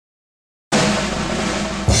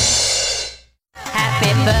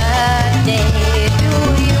birthday to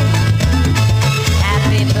you.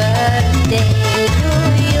 Happy birthday to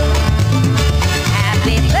you.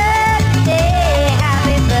 Happy birthday,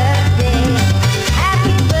 happy birthday,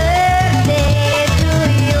 happy birthday to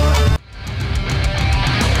you.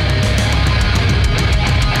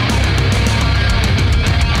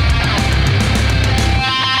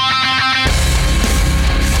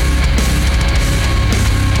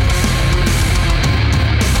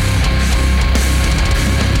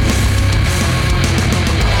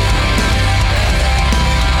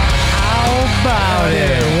 About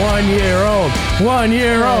it. 1 year old. 1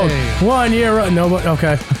 year old. 1 year old. No, but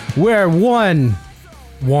okay. We're one.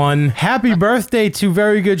 One. Happy birthday to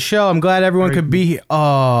Very Good Show. I'm glad everyone could be here. Oh.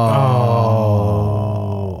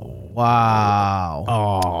 Wow.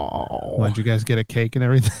 Oh. Why'd you guys get a cake and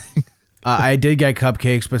everything? I did get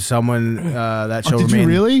cupcakes, but someone that shall did remain you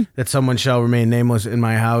really? that someone shall remain nameless in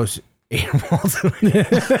my house. He's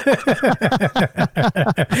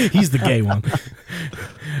the gay one.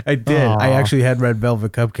 I did. I actually had red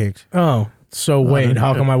velvet cupcakes. Oh. So wait,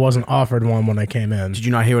 how come I wasn't offered one when I came in? Did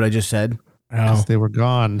you not hear what I just said? Oh. They were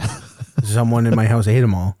gone. Someone in my house ate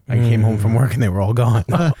them all. I came home from work and they were all gone.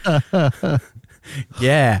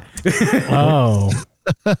 Yeah. Oh.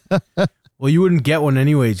 Well, you wouldn't get one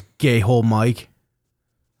anyways, gay hole Mike.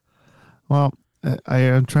 Well, I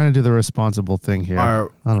am trying to do the responsible thing here.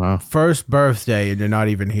 Our I don't know. first birthday and you're not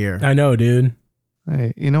even here. I know, dude.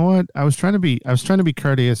 Hey, you know what? I was trying to be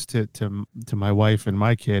courteous to my wife and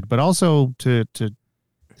my kid, but also to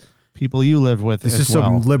people you live with. This as is well.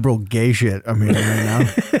 some liberal gay shit I'm hearing right now.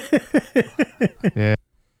 Yeah,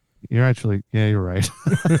 you're actually. Yeah, you're right.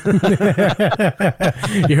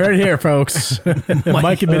 You heard it here, folks.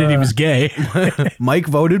 Mike admitted he was gay. Mike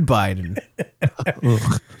voted Biden.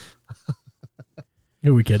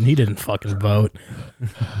 Who are we kidding? He didn't fucking vote.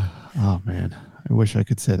 Oh man, I wish I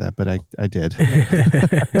could say that, but I did.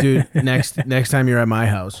 Dude, next time you're at my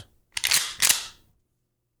house.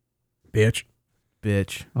 Bitch.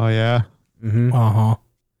 Oh yeah. Mm-hmm. Uh-huh.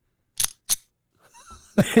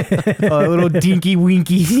 A little dinky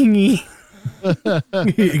winky thingy.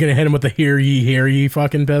 You're gonna hit him with the hear ye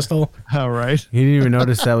fucking pistol? All right. He didn't even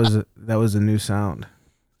notice that was a new sound.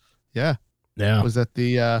 Yeah. Yeah. Was that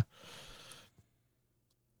the?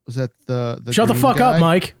 Was that the? Shut the green fuck guy? up,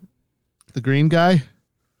 Mike. The green guy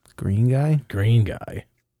Green guy? Green guy.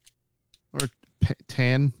 or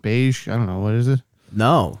tan beige? I don't know. What is it?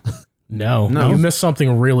 No. No. No. You missed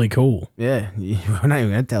something really cool. Yeah, we're not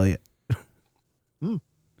even gonna tell you.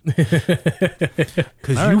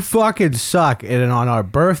 Because you fucking suck, and on our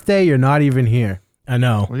birthday, you're not even here. I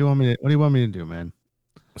know. What do you want me to do, man?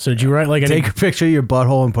 So did you write like any... Take a picture of your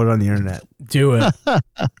butthole and put it on the internet. Do it.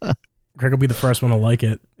 Craig will be the first one to like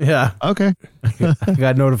it. Yeah, Okay. I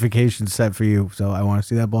got notifications set for you, so I want to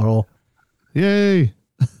see that butthole. Yay.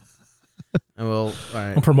 And we'll, all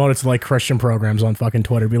right. I'll promote it to like Christian programs on fucking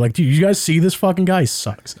Twitter. Be like, dude, you guys see this fucking guy? He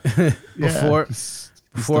sucks. Before He's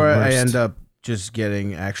Before the I worst. end up just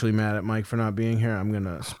getting actually mad at Mike for not being here, I'm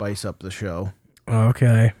gonna spice up the show.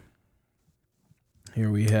 Okay.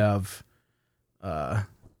 Here we have a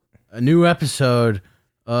new episode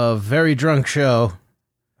of Very Drunk Show.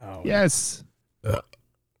 Oh, Yes.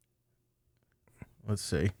 Let's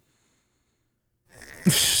see.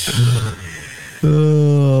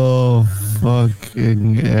 Oh,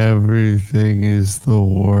 fucking everything is the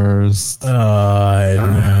worst. I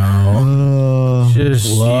know. Oh,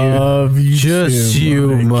 Just Love you. Just too,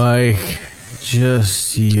 you, Mike. Mike.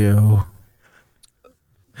 Just you.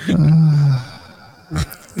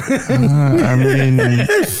 I mean,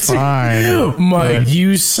 fine. Mike,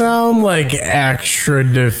 you sound like extra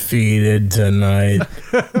defeated tonight.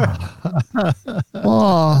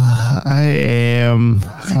 Well, I am.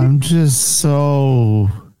 I'm just so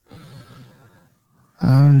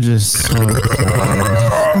tired.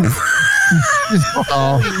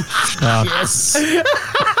 Oh, shucks.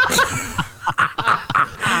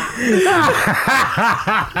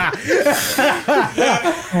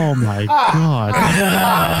 Oh my god.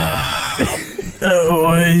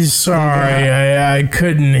 Oh, sorry, I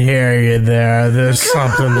couldn't hear you there. There's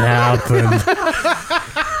something happened.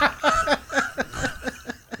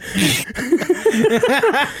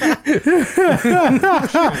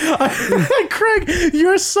 Craig,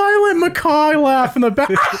 you're silent macaw laugh in the back.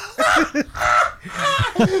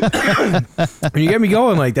 You get me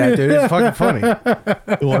going like that, dude. It's fucking funny.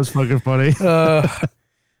 It was fucking funny.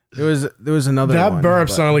 There was another That one, burp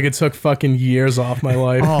but sounded like it took fucking years off my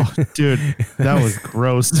life. Oh, dude, that was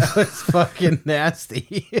gross. it's fucking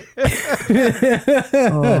nasty.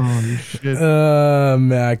 Oh shit.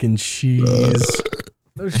 Mac and cheese.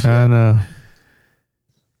 I know.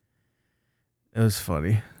 It was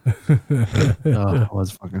funny. It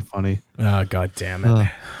was fucking funny. Oh, God damn it.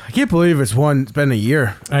 I can't believe it's been a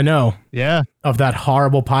year. I know. Yeah. Of that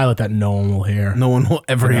horrible pilot that no one will hear. No one will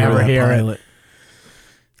ever Never hear hear it. pilot.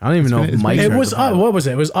 I don't even know if Mike. It was up. What was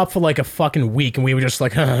it? It was up for like a fucking week, and we were just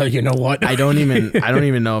like, you know what? I don't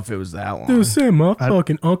even know if it was that long. Dude, Sam, my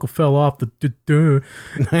fucking uncle fell off the.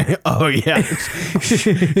 Oh yeah.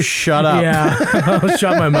 Shut up. Yeah, I'll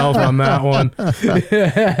shut my mouth on that one.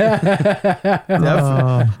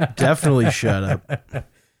 Definitely shut up.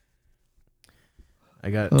 I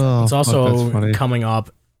got. It's also that's funny. coming up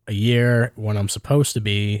a year when I'm supposed to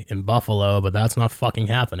be in Buffalo, but that's not fucking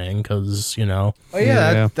happening because, you know, Oh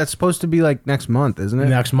yeah, Yeah. that's supposed to be like next month, isn't it?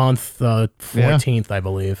 next month, 14th, I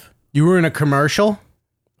believe. You were in a commercial.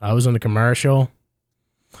 I was in the commercial.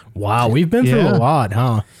 Wow, we've been through Yeah. a lot,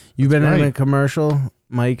 huh? You've been in a right. commercial.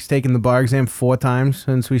 Mike's taken the bar exam 4 times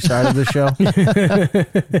since we started the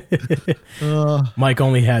show. Mike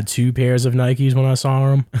only had 2 pairs of Nikes when I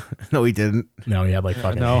saw him. No, he didn't. No, he had like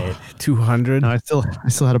fucking No. 8. 200. No, I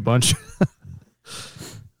still had a bunch.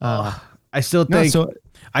 I still No, think. so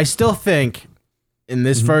I still think in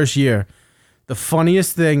this first year, the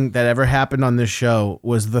funniest thing that ever happened on this show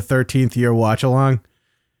was the 13th year watch along.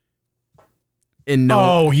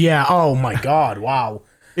 Oh, yeah. Oh, my God. Wow.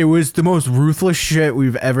 It was the most ruthless shit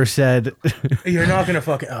we've ever said. You're not going to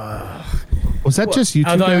fucking. was that just you two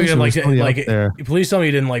I thought you guys? were or was gonna somebody like out there? please tell me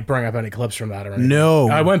you didn't like bring up any clips from that or anything. No.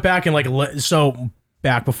 I went back and like so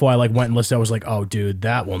back before I like went and listened, I was like, oh dude,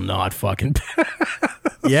 that will not fucking.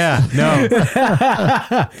 Yeah,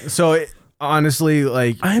 no. So honestly,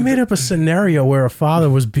 like, I made up a scenario where a father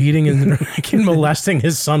was beating and molesting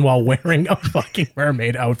his son while wearing a fucking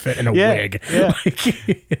mermaid outfit and a Yeah, wig. yeah.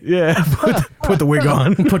 Like, yeah, put the wig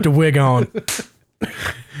on put the wig on.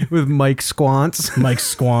 with Mike Squants. Mike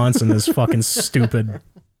Squants and this fucking stupid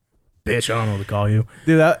bitch. I don't know what to call you.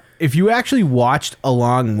 Dude, if you actually watched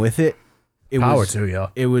along with it, Power to you.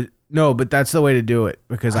 It was no, but that's the way to do it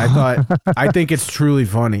because I think it's truly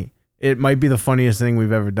funny. It might be the funniest thing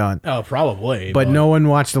we've ever done, Oh, probably. but no one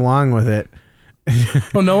watched along with it.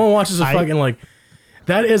 Well, no one watches a fucking like.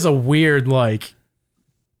 That is a weird like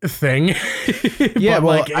thing. Yeah, But,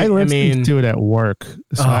 well, like, I listened mean, to it at work,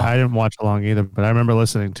 so I didn't watch along either. But I remember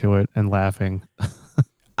listening to it and laughing.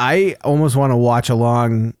 I almost want to watch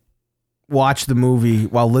the movie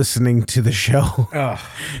while listening to the show.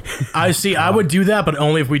 I see. I would do that, but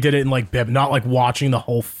only if we did it in like bib, not like watching the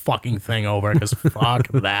whole fucking thing over. Because fuck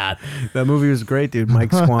that. That movie was great, dude.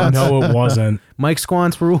 Mike Squants. No, it wasn't. Mike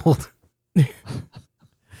Squants ruled.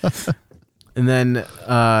 And then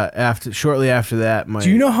shortly after that, Do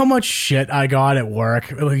you know how much shit I got at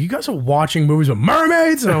work? Like, you guys are watching movies with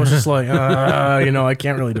mermaids, and I was just like, I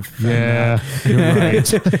can't really defend. Yeah, you're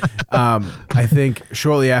right. I think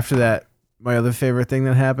shortly after that, my other favorite thing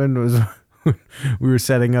that happened was we were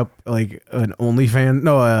setting up like an OnlyFans,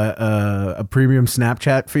 a premium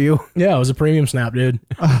Snapchat for you. Yeah, it was a premium snap, dude.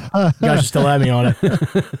 You guys should still have me on it.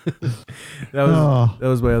 That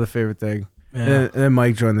was my other favorite thing. Yeah. And then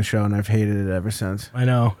Mike joined the show, and I've hated it ever since. I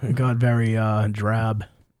know. It got very drab.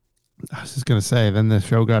 I was just gonna say. Then the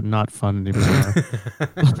show got not fun anymore.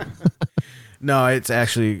 No, it's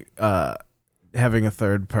actually having a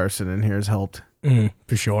third person in here has helped,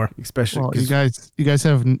 For sure. especially. Well, 'cause- you guys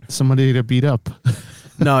have somebody to beat up.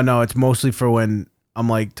 No, it's mostly for when I'm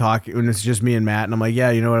like talking, when it's just me and Matt, and I'm like,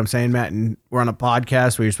 yeah, you know what I'm saying, Matt? And we're on a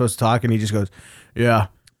podcast where you're supposed to talk, and he just goes, yeah.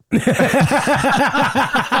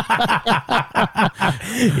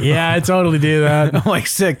 Yeah, I totally do that. I'm like,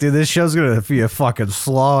 sick, dude. This show's gonna be a fucking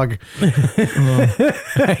slog. So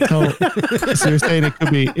you're saying it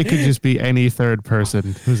could just be any third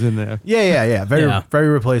person who's in there. Yeah. Very, Yeah. very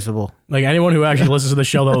replaceable. Like anyone who actually listens to the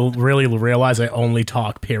show, they'll really realize I only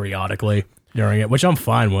talk periodically during it, which I'm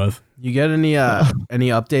fine with. You get any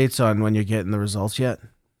updates on when you're getting the results yet?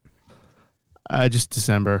 Just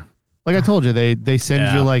December. Like I told you, they send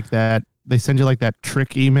Yeah. you like that. They send you like that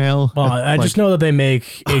trick email. Well, I Like, just know that they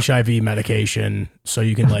make HIV medication so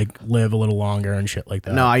you can like live a little longer and shit like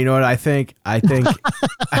that. No, you know what I think? I think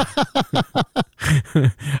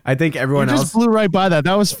you everyone just else. blew right by that.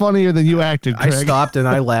 That was funnier than you acted, I Craig. stopped and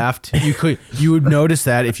I laughed. You would notice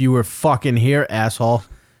that if you were fucking here, asshole.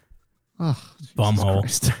 Bumhole.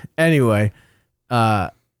 Christ. Anyway,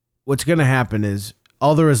 what's gonna happen is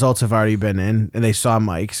all the results have already been in, and they saw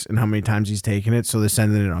Mike's and how many times he's taken it, so they're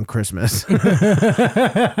sending it on Christmas.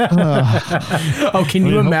 Oh, can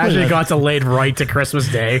you imagine hopefully it got delayed right to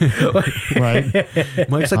Christmas Day? Right.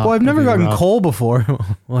 Mike's like, "Well, I've never gotten coal before."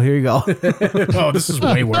 Well, here you go. Oh, this is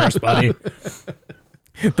way worse, buddy.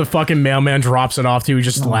 The fucking mailman drops it off to you,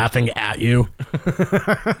 just laughing at you.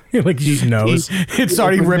 Like he just knows. It's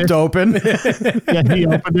already ripped open. Yeah, he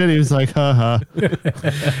opened it. He was like, "Ha ha."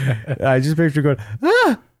 I just picture going,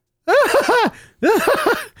 ah, ah,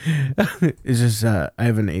 ah. It's just I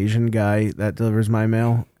have an Asian guy that delivers my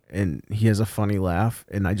mail, and he has a funny laugh,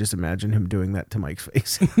 and I just imagine him doing that to Mike's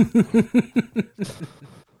face.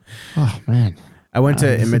 Oh man. I went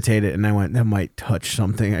to imitate it, and I went, that might touch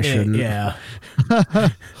something I shouldn't. Yeah.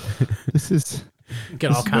 This is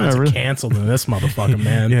Get all kinds of canceled in this motherfucker,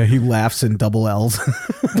 man. Yeah, he laughs in double L's.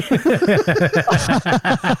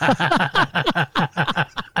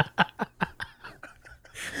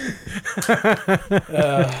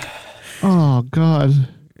 oh god.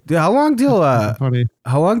 Dude, how long Funny.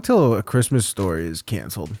 till A Christmas Story is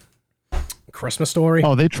canceled? Christmas Story.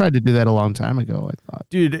 Oh, they tried to do that a long time ago, I thought.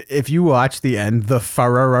 Dude, if you watch the end, the It's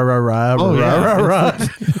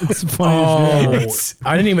funny as shit.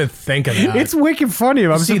 I didn't even think of that. it's wicked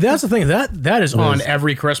funny. See, that's the thing. That is on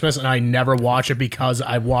every Christmas, and I never watch it because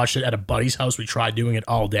I watched it at a buddy's house. We tried doing it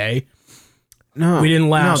all day. No, We didn't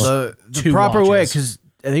last the two proper way, watches. because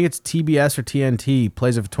I think it's TBS or TNT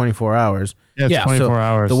plays it for 24 hours. Yeah, it's Yeah, 24 So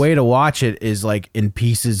hours. The way to watch it is like in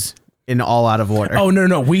pieces, in all out of order. Oh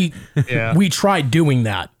no, we Yeah. we tried doing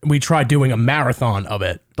that. We tried doing a marathon of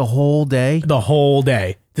it The whole day. the whole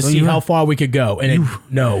day to see how far we could go. And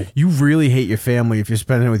no, You really hate your family if you're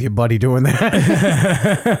spending it with your buddy doing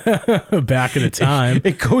that. back at the time.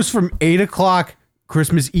 It goes from 8 o'clock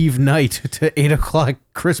Christmas Eve night to 8 o'clock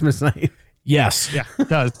Christmas night. Yes, Yeah, it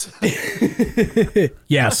does.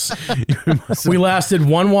 yes. We lasted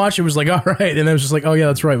one watch. It was like, all right, and then it was just like, oh yeah,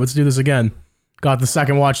 that's right. Let's do this again. Got the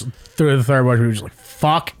second watch through the third watch. We were just like,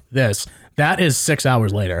 fuck this. That is 6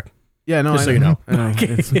 hours later. Yeah, no, Just so you know. I know.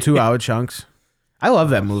 It's 2 hour chunks. I love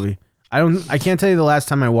that movie. I can't tell you the last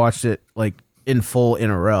time I watched it like in full in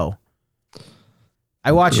a row.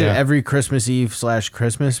 I watch it Yeah. every Christmas Eve /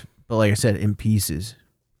 Christmas, but like I said, in pieces.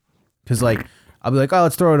 Because like I'll be like, oh,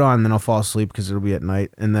 let's throw it on, and then I'll fall asleep because it'll be at night,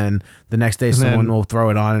 and then the next day someone will throw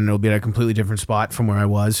it on, and it'll be at a completely different spot from where I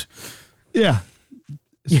was. Yeah.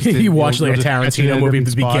 It's just You watch you'll like a just catch it Tarantino at a movie, the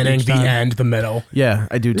different spot beginning, each the time. end, the middle. Yeah,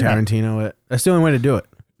 I do Tarantino it. That's the only way to do it.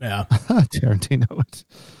 Yeah. Tarantino.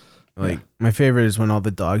 Like my favorite is when all the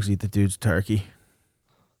dogs eat the dude's turkey.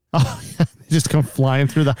 Oh, yeah. They just come flying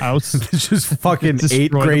through the house. It's just fucking Destroy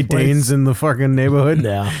 8 the Great place. Danes in the fucking neighborhood.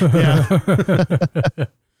 Yeah. Yeah.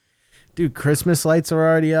 Dude, Christmas lights are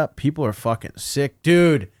already up. People are fucking sick.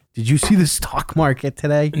 Dude, did you see the stock market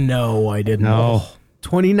today? No, I didn't. No.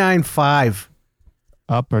 29.5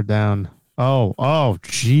 Up or down? Oh,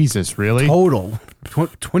 Jesus, really? total.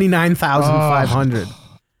 29,500.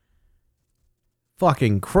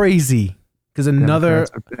 Fucking crazy. Because another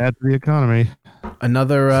Democrats are bad for the economy.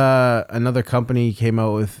 another company came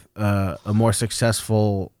out with a more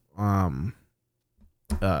successful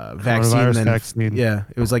Coronavirus vaccine. Yeah,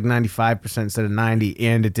 it was like 95% instead of 90,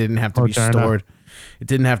 and it didn't have to be Moderna. stored. It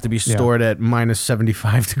didn't have to be stored at minus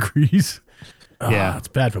 75 degrees. Yeah. It's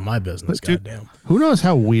bad for my business. But dude- Goddamn. Who knows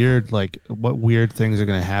how weird, like, what weird things are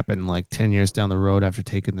going to happen like 10 years down the road after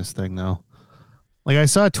taking this thing, though? Like, I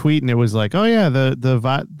saw a tweet and it was like, oh, yeah,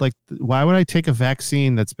 why would I take a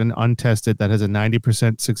vaccine that's been untested that has a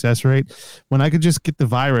 90% success rate when I could just get the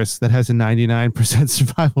virus that has a 99%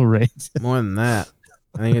 survival rate? More than that,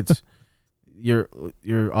 I think it's your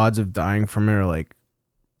odds of dying from it are like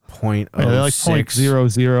 0.06. They're like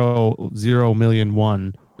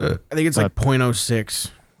 0.0001. I think it's like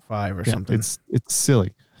 0.065 or Yeah, something. it's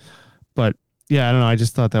silly. But, yeah, I don't know. I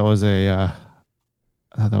just thought that was an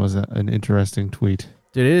interesting tweet.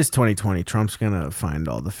 Dude, it is 2020. Trump's gonna find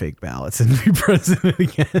all the fake ballots and be president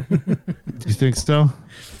again. Do you think so?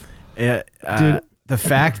 Yeah, Dude. the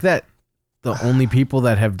fact that the only people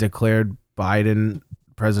that have declared Biden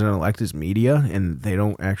president-elect is media, and they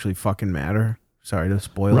don't actually fucking matter. Sorry to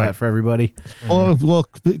spoil Right. that for everybody. Well,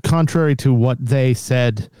 contrary to what they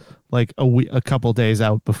said, like a couple days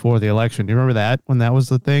out before the election. Do you remember that when that was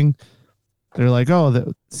the thing? They're like,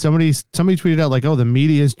 oh, somebody tweeted out like, oh, the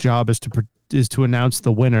media's job is to announce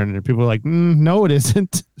the winner, and people were like, no, it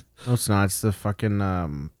isn't. No, it's not. It's the fucking I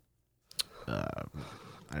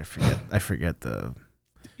forget the.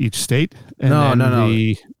 Each state, and No, then no.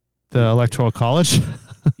 the electoral college,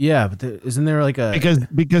 Yeah, but isn't there like a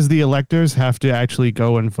because the electors have to actually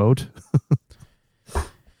go and vote.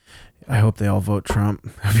 I hope they all vote Trump.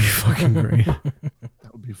 That'd be fucking great.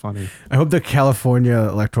 That would be funny. I hope the California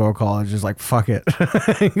Electoral College is like, fuck it.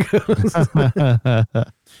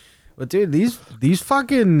 But dude, these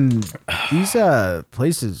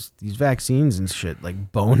places, these vaccines and shit,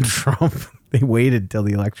 like boned Trump. They waited till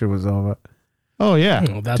the election was over. Oh yeah,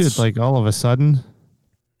 Oh, that's- dude. Like all of a sudden,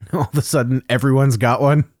 All of a sudden, everyone's got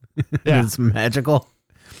one. Yeah. It's magical.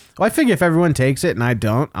 Well, I figure if everyone takes it and I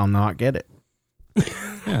don't, I'll not get it.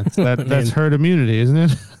 yeah, that's herd immunity, isn't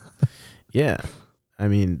it? Yeah. I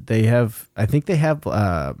mean, they have, I think they have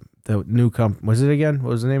the new company. Was it again? What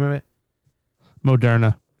was the name of it?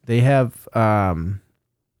 Moderna. They have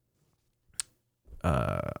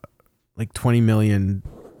like 20 million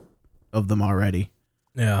of them already.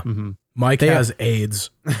 Yeah. Mm-hmm. Mike They- has AIDS.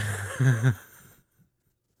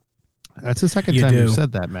 That's the second You time do. you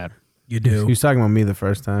said that, Matt. You He do. was talking about me the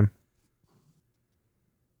first time.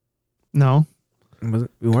 No, Was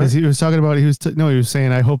it? We because weren't? he was talking about he was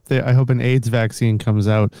saying I hope an AIDS vaccine comes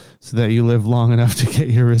out so that you live long enough to get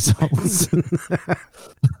your results.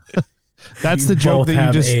 That's You the joke both that you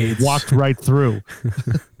have just AIDS. walked right through.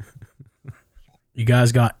 You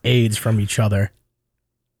guys got AIDS from each other.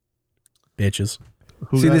 Bitches.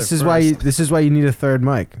 Who See, got this it is why first? you need a third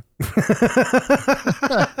mic.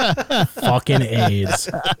 Fucking AIDS.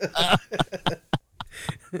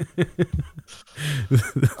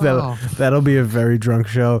 That'll be a very drunk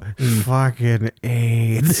show. Fucking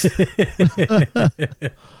AIDS.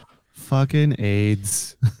 Fucking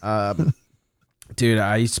AIDS. Dude,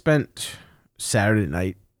 I spent Saturday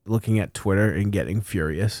night looking at Twitter and getting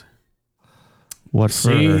furious. What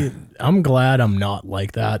See, for? I'm glad I'm not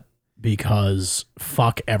like that because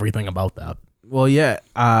fuck everything about that. Well, yeah,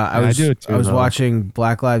 I Yeah, I was do it too, I was though. watching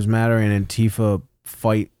Black Lives Matter and Antifa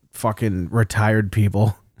fight fucking retired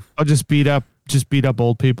people. I'll just beat up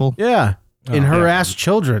old people. Yeah, and Oh, yeah. harass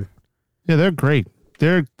children. Yeah, they're great.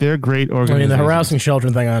 They're great I organizations. mean, the harassing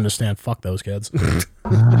children thing, I understand. Fuck those kids.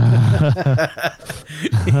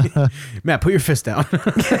 Matt, put your fist down.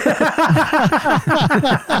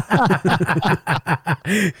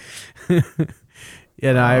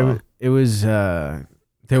 Yeah, no, it was.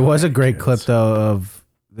 There was a great clip though of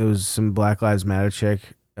there was some Black Lives Matter chick.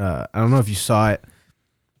 I don't know if you saw it.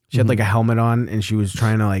 She had like a helmet on and she was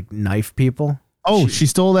trying to like knife people. Oh, she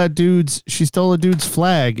stole a dude's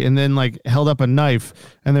flag and then like held up a knife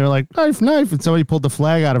and they were like knife and somebody pulled the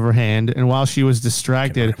flag out of her hand and while she was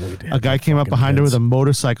distracted, a guy came up behind her with a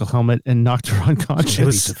motorcycle helmet and knocked her She beat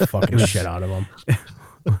unconscious. the fucking shit out of them.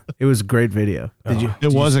 It was a great video. Did you?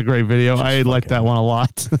 It was a great video. I liked that one a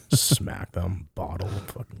lot. Smack them, bottle,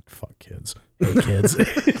 fucking fuck kids. Hey kids.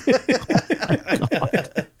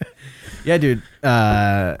 Yeah, dude.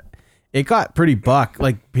 It got pretty buck.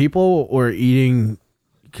 Like people were eating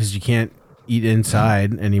because you can't eat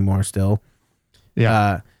inside anymore. Still,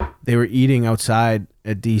 Yeah. they were eating outside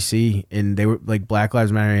at DC, and they were like Black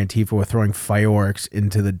Lives Matter and Antifa were throwing fireworks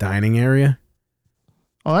into the dining area.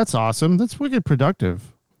 Oh, that's awesome. That's wicked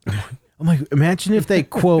productive. I'm like, imagine if they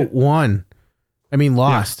quote won. I mean,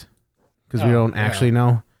 lost because we don't actually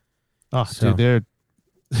know. Oh, So- dude,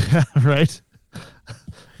 they're right.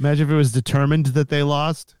 Imagine if it was determined that they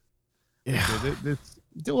lost. Yeah.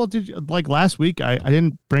 Well, like last week, I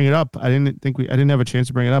didn't bring it up. I didn't have a chance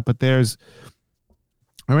to bring it up, but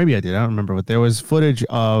or maybe I did. I don't remember. But there was footage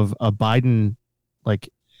of a Biden like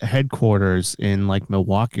headquarters in like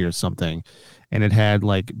Milwaukee or something, and it had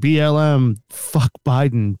like BLM fuck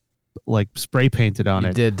Biden like spray painted on You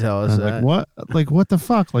it. did tell And us I was that. like what? Like what the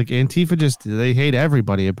fuck? Like Antifa they hate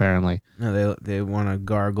everybody apparently. No, they want to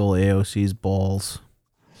gargle AOC's balls.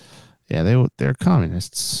 Yeah, they're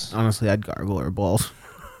communists. Honestly, I'd gargle her balls.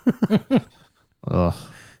 Ugh.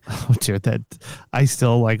 Oh, dude, that I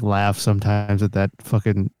still like laugh sometimes at that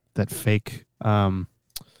fake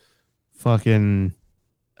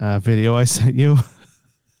video I sent you.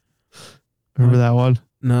 Remember that one?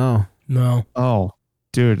 No. No. Oh,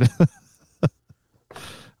 dude.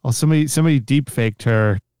 Oh, somebody deep faked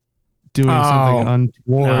her doing something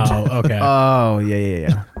untoward. Oh, okay. Oh,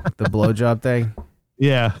 yeah. The blowjob thing.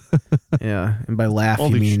 Yeah. Yeah, and by laugh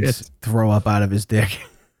Holy he means shit. throw up out of his dick.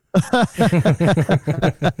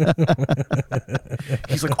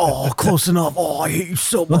 He's like, oh, close enough. Oh, I hate you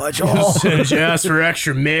so much. Oh, Since you asked for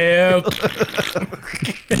extra milk.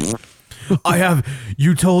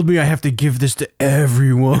 you told me I have to give this to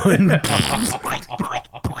everyone.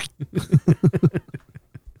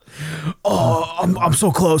 Oh, I'm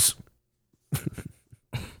so close.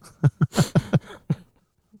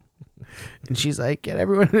 And she's like, get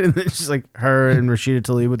everyone. And then she's like, her and Rashida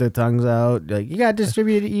Tlaib with their tongues out. Like, you got to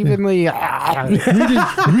distribute it evenly.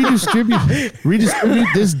 Redistribute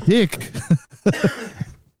this dick.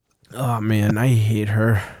 Oh, man, I hate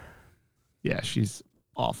her. Yeah, she's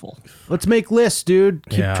awful. Let's make lists, dude.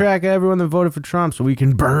 Keep Yeah. track of everyone that voted for Trump so we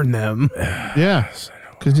can burn them. Yeah.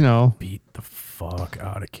 Because, Beat the fuck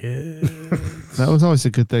out of kids. that was always a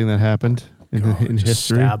good thing that happened. in Just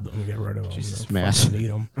history. stab them and get rid of them. Jesus, Don't Matt. fucking need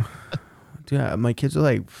them. Yeah, my kids are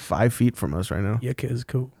like 5 feet from us right now. Yeah, kid's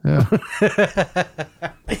cool. Yeah.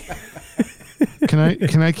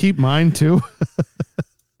 Can I keep mine too?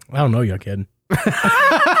 I don't know, you're kidding.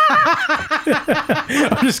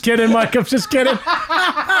 I'm just kidding, Mike. I'm just kidding.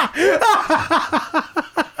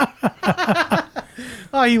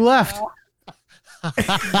 Oh, he left. That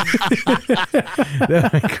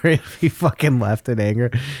would be great if he fucking left in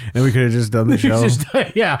anger, and we could have just done the show.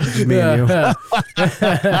 Yeah. me and you.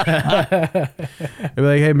 I'd be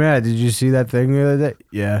like, "Hey, Matt, did you see that thing the other day?"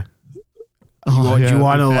 Yeah. Oh, Do you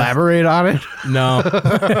want to elaborate on it? No.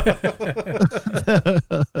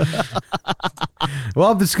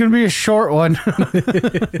 Well, this is gonna be a short one.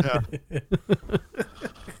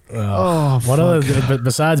 Oh, What other,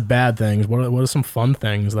 besides bad things, what are some fun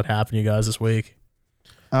things that happened to you guys this week?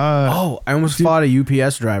 Oh, I almost fought a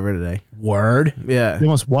UPS driver today. Word. Yeah, You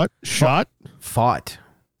almost what? Shot? fought.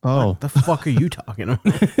 Oh, What the fuck are you talking about?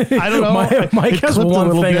 I don't know. Mike It has clipped a one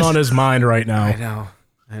little thing bit. on his mind right I now.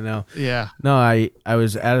 know. Yeah. No, I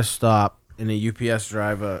was at a stop and a UPS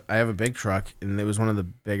driver. I have a big truck, and it was one of the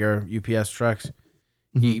bigger UPS trucks.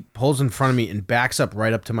 He pulls in front of me and backs up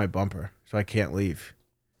right up to my bumper, so I can't leave.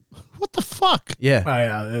 What the fuck? Yeah. Oh,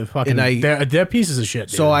 yeah, fucking, And they're pieces of shit.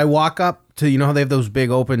 Dude. So I walk up to, you know how they have those big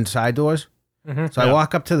open side doors? So I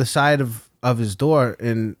walk up to the side of his door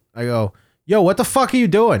and I go, "Yo, what the fuck are you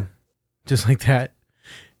doing?" Just like that.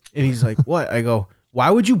 And he's like, "What?" I go, "Why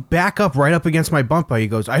would you back up right up against my bumper?" He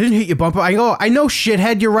goes, "I didn't hit your bumper." I go, "I know,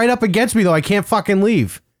 shithead. You're right up against me, though. I can't fucking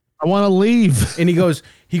leave." I want to leave. And he goes,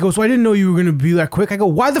 "Well, I didn't know you were going to be that quick." I go,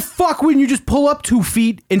 "Why the fuck wouldn't you just pull up 2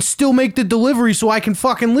 feet and still make the delivery so I can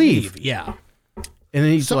fucking leave?" Yeah. And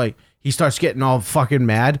then he's like, he starts getting all fucking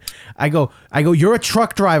mad. I go, "You're a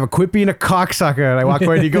truck driver. Quit being a cocksucker." And I walk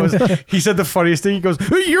away and he goes, he said the funniest thing. He goes,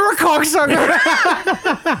 "You're a cocksucker."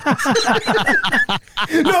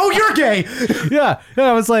 No, you're gay. Yeah. And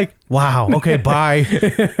I was like, wow. Okay, bye.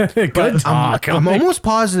 Good talk. I'm almost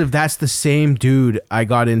positive that's the same dude I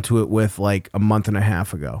got into it with like a month and a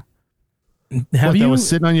half ago. Have What, you? that was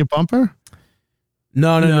sitting on your bumper?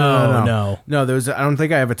 No. No. There was. I don't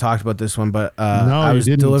think I ever talked about this one, but No, I you was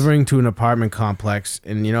didn't. delivering to an apartment complex,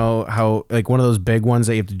 and you know how like one of those big ones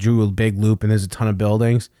that you have to do a big loop, and there's a ton of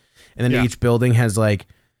buildings, and then Yeah. each building has like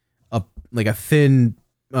a thin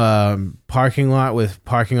parking lot with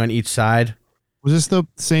parking on each side. Was this the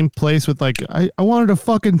same place with like, I wanted a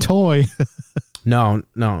fucking toy? No.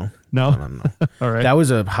 No? All right. That was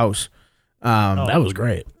a house. That was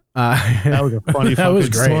great. That was a funny That was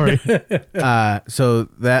fucking great. story. So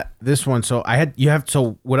this one, so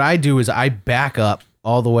what I do is I back up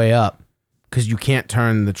all the way up because you can't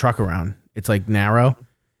turn the truck around. It's like narrow.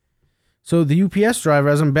 So the UPS driver,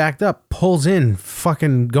 as I'm backed up, pulls in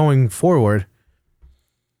fucking going forward.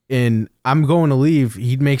 And I'm going to leave.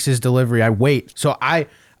 He makes his delivery. I wait. So I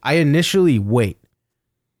initially wait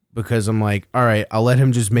because I'm like, all right, I'll let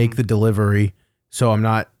him just make the delivery. So I'm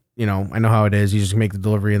not, I know how it is. You just make the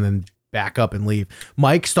delivery and then back up and leave.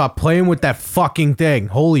 Mike, stop playing with that fucking thing.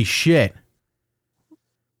 Holy shit.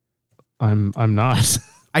 I'm not.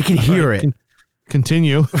 I can hear it.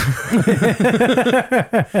 Continue.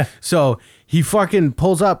 So he fucking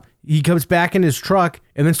pulls up. He comes back in his truck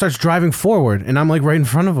and then starts driving forward. And I'm like right in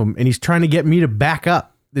front of him. And he's trying to get me to back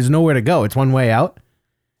up. There's nowhere to go. It's one way out.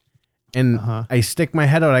 And I stick my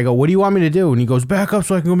head out. I go, "What do you want me to do?" And he goes, "Back up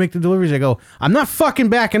so I can go make the deliveries." I go, "I'm not fucking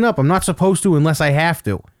backing up. I'm not supposed to unless I have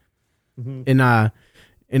to."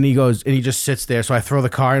 And he goes, and he just sits there. So I throw the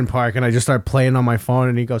car in park and I just start playing on my phone.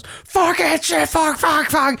 And he goes, "Fucking shit, fuck."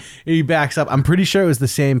 And he backs up. I'm pretty sure it was the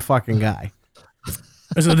same fucking guy.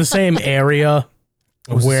 Is it the same area?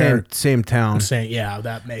 It was Where? the same town. Yeah,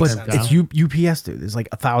 that makes But sense. it's UPS, dude. There's like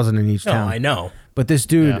 1,000 in each No, town. I know. But this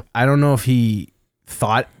dude, Yeah. I don't know if he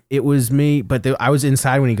thought it was me, but I was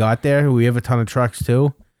inside when he got there. We have a ton of trucks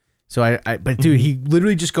too. So but dude, he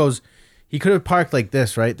literally just goes, he could have parked like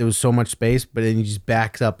this, right? There was so much space, but then he just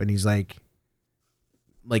backs up and he's like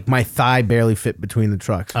my thigh barely fit between the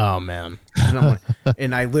trucks. Oh man. And, I'm like,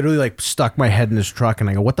 and I literally like stuck my head in his truck and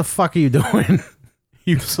I go, "What the fuck are you doing?"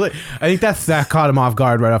 He was like, I think that caught him off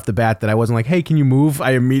guard right off the bat that I wasn't like, "Hey, can you move?"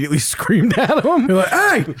 I immediately screamed at him. You're like,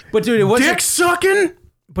 "Hey, But dude, it wasn't dick sucking."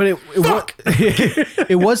 but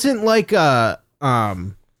it wasn't like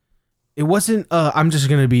it wasn't I'm just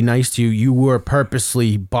gonna be nice to you. You were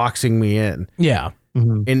purposely boxing me in. Yeah.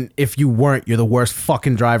 And if you weren't, you're the worst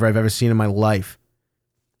fucking driver I've ever seen in my life.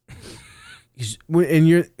 And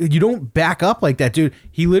you don't back up like that, dude.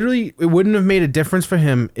 He literally, it wouldn't have made a difference for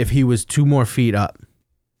him if he was 2 more feet up.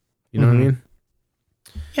 You know what I mean?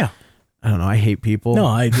 Yeah. I don't know. I hate people.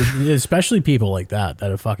 No, especially people like that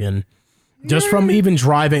are fucking just from even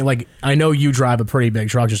driving. Like, I know you drive a pretty big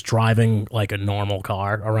truck, just driving like a normal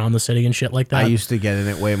car around the city and shit like that. I used to get in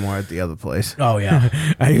it way more at the other place. Oh yeah.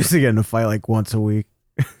 I used to get in a fight like once a week.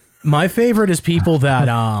 My favorite is people that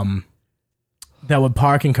that would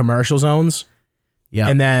park in commercial zones. Yeah.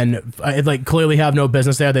 And then like clearly have no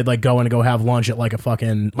business there. They'd like go in and go have lunch at like a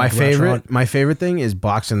fucking My favorite thing is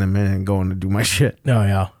boxing them in and going to do my shit. Oh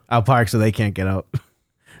yeah. I'll park so they can't get out.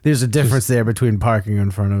 There's a difference there between parking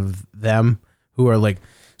in front of them who are like,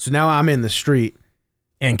 so now I'm in the street.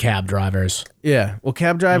 And cab drivers. Yeah. Well,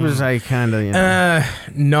 cab drivers, I kind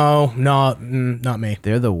of, No, not me.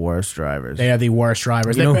 they're the worst drivers. They are the worst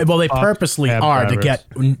drivers. You know, They purposely cab are drivers. to get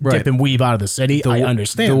dip and weave out of the city. I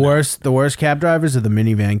understand. The worst cab drivers are the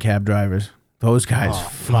minivan cab drivers. Those guys,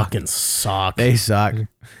 Fucking suck. they suck.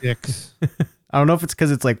 Dicks. I don't know if it's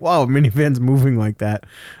because it's like, wow, minivan's moving like that,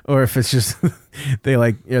 or if it's just they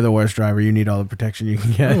like, you're the worst driver. You need all the protection you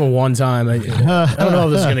can I get. remember one time, I don't know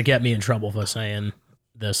if this is gonna get me in trouble for saying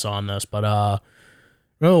this on this, but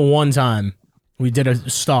remember one time we did a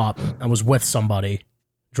stop. I was with somebody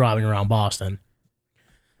driving around Boston,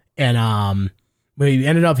 and we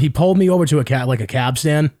ended up. He pulled me over to a cab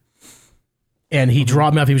stand, and he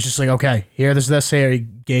dropped me off. He was just like, "Okay, here, there's this here." He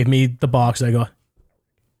gave me the box. I go,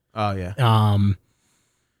 Oh yeah.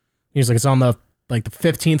 he was like, "It's on the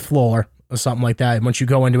 15th floor or something like that. Once you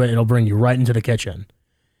go into it, it'll bring you right into the kitchen."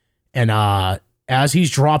 And as he's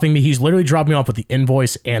dropping me, he's literally dropping me off with the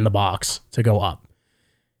invoice and the box to go up.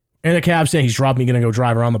 In a cab stand, he's dropping me, gonna go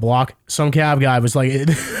drive around the block. Some cab guy was like,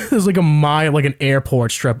 it was like a mile, like an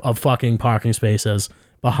airport strip of fucking parking spaces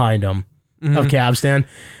behind him of cab stand.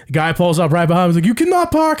 The guy pulls up right behind him, was like, "You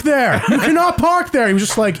cannot park there. You cannot park there." He was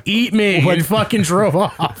just like, "Eat me." And fucking drove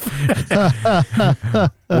off.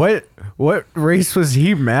 What race was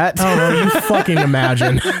he, Matt? I don't know, you fucking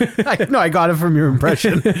imagine. No, I got it from your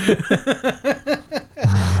impression.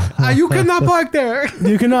 You cannot park there.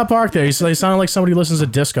 You cannot park there. He sounded like somebody who listens to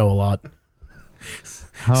disco a lot.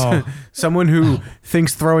 Oh, Someone who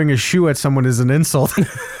thinks throwing a shoe at someone is an insult.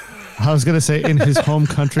 I was gonna say, in his home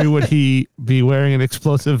country, would he be wearing an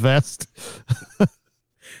explosive vest?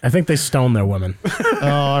 I think they stone their women. Oh,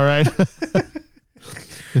 all right.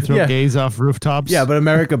 They throw Yeah. gays off rooftops. Yeah, but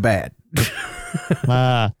America bad.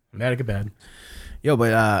 America bad. Yo,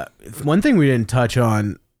 but one thing we didn't touch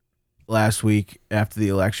on last week after the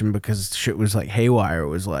election because shit was like haywire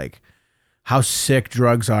was like how sick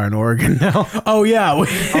drugs are in Oregon now. Oh yeah.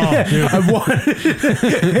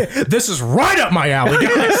 This is right up my alley,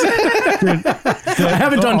 guys. I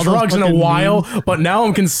haven't done all those drugs in a fucking while, but now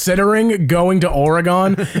I'm considering going to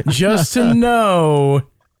Oregon just to know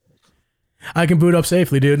I can boot up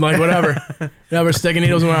safely, dude. Like, whatever. Never sticking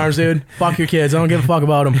needles in my arms, dude. Fuck your kids. I don't give a fuck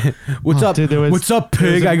about them. What's up? dude, What's up,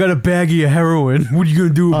 pig? I got a baggie of heroin. What are you gonna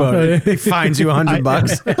do about it? It fines you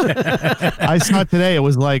 $100. I saw it today. It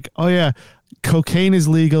was like, oh yeah, cocaine is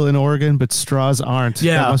legal in Oregon, but straws aren't.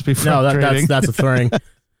 Yeah. That must be no, frustrating. that's a thing.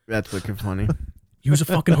 That's wicked funny. Use a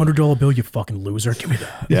fucking $100 bill, you fucking loser. Give me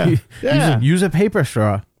that. yeah. Yeah. Use a paper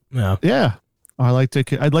straw. No. Yeah. I'd like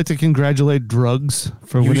to congratulate drugs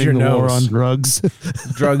for Use your winning the war nose. on drugs.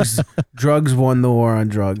 Drugs won the war on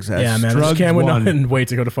drugs. That's Yeah, man. I just drugs can't won. wait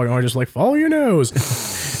to go to fucking Oregon. Just like, follow your nose.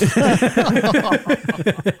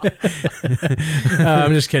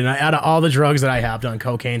 I'm just kidding. Out of all the drugs that I have done,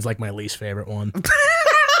 cocaine's like my least favorite one.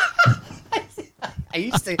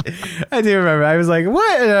 I do remember. I was like,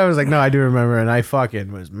 what? And I was like, no, I do remember. And I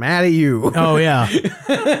fucking was mad at you. Oh, yeah.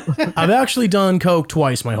 I've actually done coke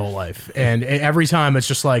twice my whole life. And every time it's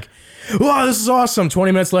just like, wow, this is awesome.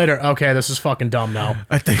 20 minutes later, okay, this is fucking dumb now.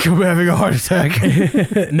 I think I'm having a heart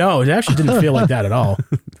attack. No, it actually didn't feel like that at all.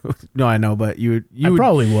 No, I know, but you I would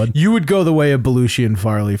probably would. You would go the way of Belushi and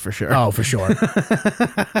Farley for sure. Oh, for sure.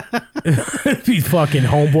 Be fucking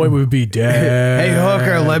homeboy would be dead. Hey,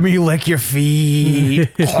 hooker, let me lick your feet.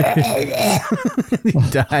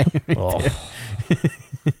 Die. Oh.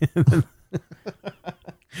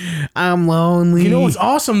 I'm lonely. You know what's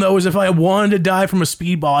awesome though is if I wanted to die from a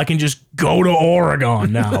speedball, I can just go to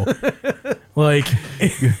Oregon now. Like,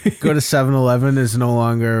 Go to 7-Eleven is no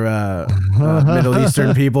longer Middle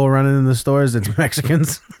Eastern people running in the stores. It's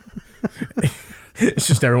Mexicans. it's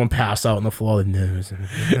just everyone passed out on the floor.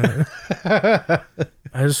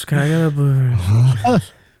 I just kind of.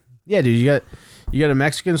 Yeah, dude, you got a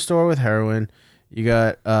Mexican store with heroin. You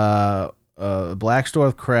got a black store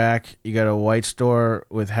with crack. You got a white store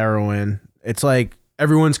with heroin. It's like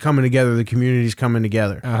everyone's coming together. The community's coming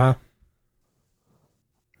together. Uh-huh.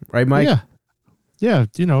 Right, Mike? Yeah. Yeah.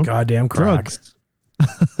 You know, Goddamn crack. drugs.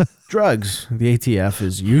 Drugs. The ATF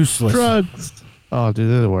is useless. Drugs. Oh, dude,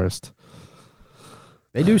 they're the worst.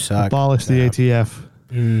 They do suck. Abolish the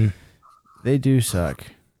ATF. They do suck.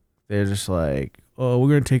 They're just like, oh, we're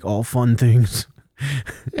gonna take all fun things.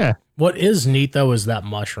 Yeah. What is neat though is that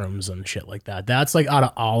mushrooms and shit like that. That's like out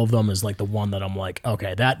of all of them is like the one that I'm like,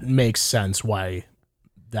 okay, that makes sense why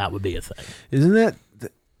that would be a thing. Isn't that?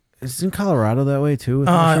 Isn't Colorado that way too? with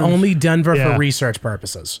mushrooms? Only Denver Yeah. for research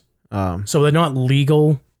purposes. Um, So they're not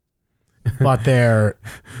legal, but they're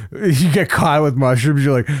you get caught with mushrooms.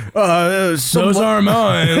 You're like, those are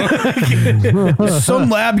mine.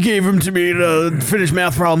 some lab gave them to me to finish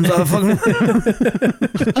math problems.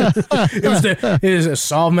 It is to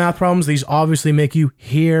solve math problems. These obviously make you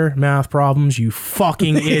hear math problems. You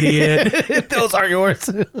fucking idiot. Those are yours.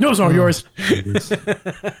 Those aren't yours.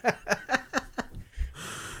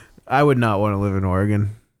 I would not want to live in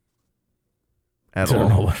Oregon I at don't all.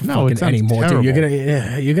 know what No, it fucking sounds anymore, dude.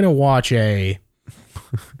 terrible. You're gonna watch a.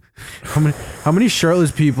 How many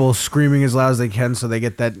shirtless people screaming as loud as they can so they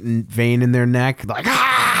get that vein in their neck? Like,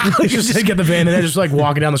 ah! just get the van and they're just like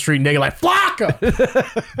walking down the street naked, like Flocka,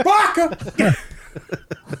 Flocka.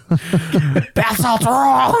 Bath salts are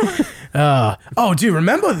all. Oh, dude,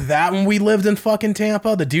 remember that when we lived in fucking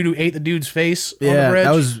Tampa? The dude who ate the dude's face on the Yeah, bridge?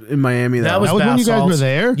 that was in Miami. That was That was when bath you guys were salts.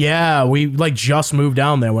 there? Yeah, we like just moved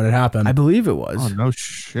down there when it happened. I believe it was. Oh, no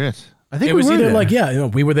shit. I think It we was were either there. like, yeah, you know,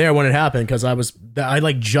 we were there when it happened because I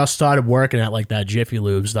like just started working at like that Jiffy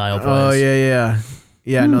Lube style place. Oh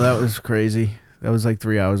yeah. No, that was crazy. That was like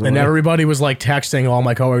 3 hours away. And everybody was like texting all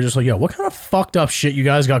my coworkers, just like, yo, what kind of fucked up shit you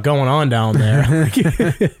guys got going on down there?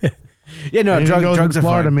 Yeah, no, Anything goes drugs in are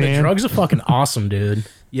Florida, fun. man. The drugs are fucking awesome, dude.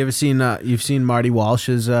 You ever seen? You've seen Marty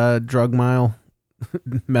Walsh's drug mile,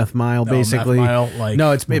 meth mile, basically. Meth Mile, like,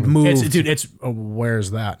 No, it moved. it's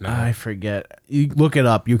where's that now? I forget. You look it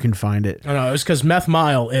up. You can find it. I don't know. It's because Meth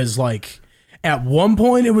Mile is like, at one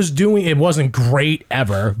point it wasn't great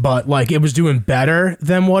ever, but like it was doing better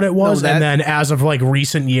than what it was. No, that- And then as of like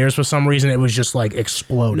recent years, for some reason, it was just like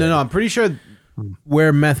exploded. No, I'm pretty sure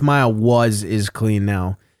where meth mile was is clean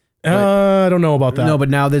now. I don't know about that. No, but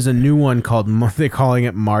now there's a new one called. They're calling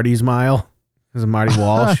it Marty's Mile. This is Marty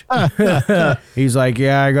Walsh. He's like,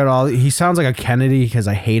 yeah, I got all. He sounds like a Kennedy because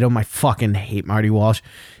I hate him. I fucking hate Marty Walsh.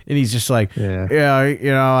 And he's just like, Yeah.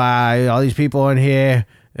 you know, all these people in here.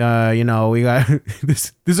 You know, we got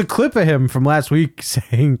this. There's a clip of him from last week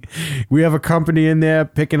saying, "We have a company in there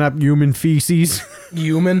picking up human feces."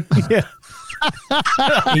 Human? Yeah.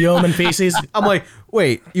 Human feces? I'm like,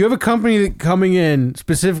 wait, you have a company coming in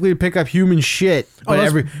specifically to pick up human shit, but,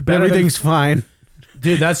 that's but better than- everything's fine.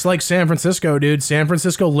 Dude, that's like San Francisco, dude. San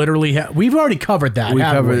Francisco literally we've already covered that. We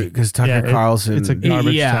haven't covered we? it because Tucker Carlson. It's a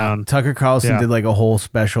garbage Yeah. town. Tucker Carlson Yeah. did like a whole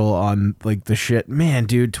special on like the shit. Man,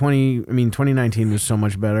 dude, 2019 was so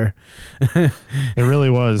much better. It really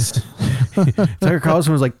was. Tucker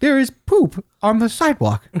Carlson was like, there is poop on the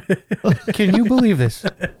sidewalk. Can you believe this?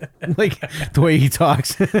 Like the way he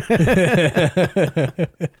talks.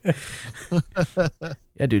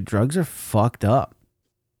 Yeah, dude, drugs are fucked up.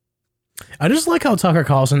 I just like how Tucker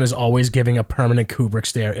Carlson is always giving a permanent Kubrick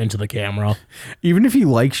stare into the camera. Even if he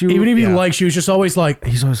likes you, Even if he Yeah. likes you, it's just always like,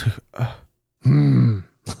 he's always like,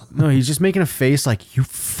 No, he's just making a face like, you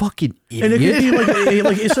fucking and it idiot. could be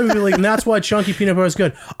like it's something like, and that's why chunky peanut butter is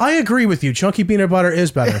good. I agree with you. Chunky peanut butter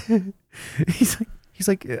is better. He's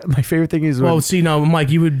like, my favorite thing is when, Well, see, now,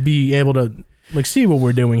 Mike, you would be able to like see what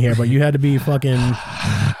we're doing here, but you had to be fucking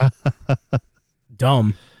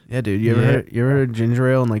dumb. yeah, dude, you ever heard of ginger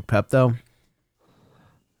ale and like Pepto?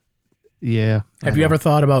 Yeah. Have you ever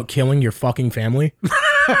thought about killing your fucking family?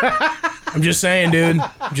 I'm just saying, dude.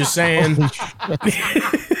 I'm just saying.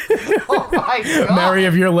 Mary,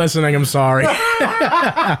 if you're listening, I'm sorry.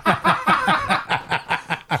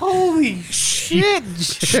 Holy shit,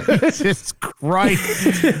 Jesus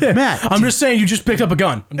Christ. Matt! I'm just saying you just picked up a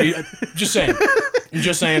gun. I'm just saying. I'm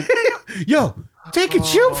just saying. Yo, take a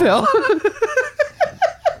chill pill.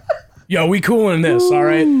 Yo, we cooling this, all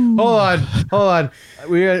right? Hold on.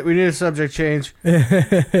 We need a subject change.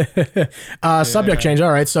 Subject change.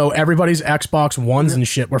 All right, so everybody's Xbox Ones and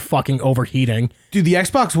shit were fucking overheating. Dude, the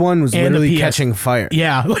Xbox One was And the literally PS catching fire.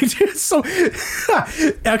 Yeah, like dude, so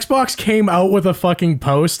Xbox came out with a fucking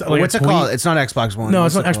post. Like What's a it tweet. called? It's not Xbox One. No,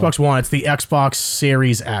 it's What's not it called? Xbox One. It's the Xbox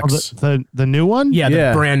Series X. The new one? Yeah, the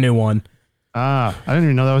Yeah. brand new one. Ah, I didn't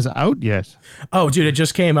even know that was out yet. Oh, dude, it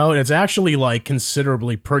just came out. It's actually like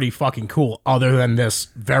considerably pretty fucking cool, other than this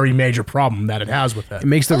very major problem that it has with it. It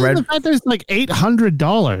makes the Other than red. the fact that it's like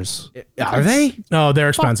 $800. Are they? Oh, they're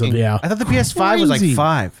expensive. fucking- Yeah. I thought the PS5 was like Crazy.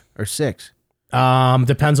 5 or 6.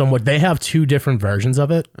 Depends on what they have. 2 different versions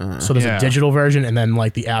of it. So there's Yeah. a digital version and then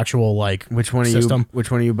like the actual like Which one are system. you?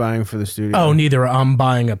 Which one are you buying for the studio? Oh, neither. I'm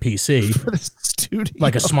buying a PC, For the studio.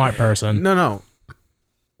 like a smart person. no.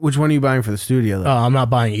 Which one are you buying for the studio? Though? I'm not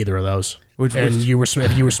buying either of those. Which And which- you were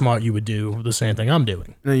if you were smart, you would do the same thing I'm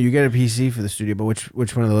doing. No, you get a PC for the studio, but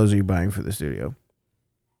which one of those are you buying for the studio?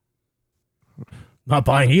 Not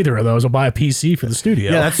buying either of those. I'll buy a PC for the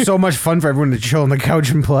studio. Yeah, that's so much fun for everyone to chill on the couch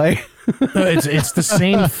and play. It's the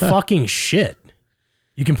same fucking shit.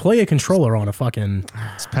 You can play a controller on a fucking.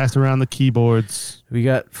 Let's pass around the keyboards. We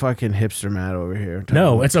got fucking hipster Matt over here. talking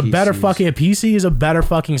No, about it's a better PCs. fucking. A PC is a better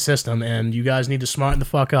fucking system, and you guys need to smarten the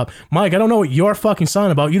fuck up. Mike, I don't know what you're fucking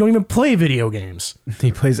signing about. You don't even play video games.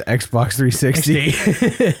 He plays Xbox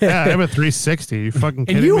 360. Yeah, I have a 360. You fucking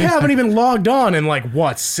kidding And you me? haven't even logged on in like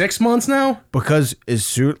what 6 months now? Because as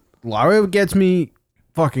soon Laura gets me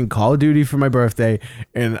fucking Call of Duty for my birthday,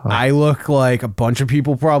 and I look like a bunch of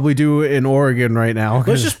people probably do in Oregon right now.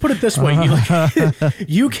 Let's just put it this way: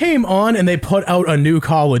 you came on and they put out a new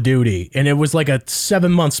Call of Duty, and it was like a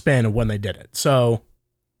 7-month span of when they did it. So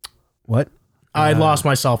What? I lost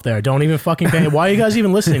myself there. Don't even fucking pay. Why are you guys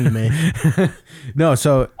even listening to me? No,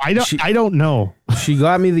 so I don't know. she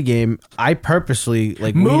got me the game. I purposely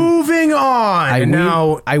like Moving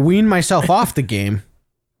on. I weaned myself off the game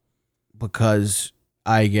because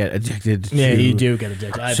I get addicted to Yeah, you do get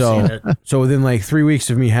addicted. I've seen it. So within like 3 weeks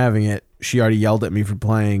of me having it, she already yelled at me for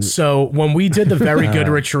playing. So when we did the very good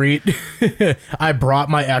retreat, I brought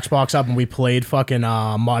my Xbox up and we played fucking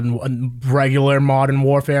regular modern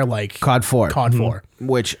warfare like COD 4. COD 4.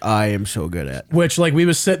 Which I am so good at. Which like we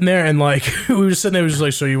was sitting there and like we were just sitting there, we was just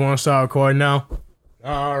like, so you want to start recording now?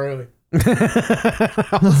 Oh, really?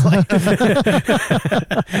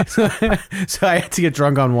 So I had to get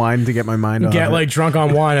drunk on wine to get my mind off Get it. like drunk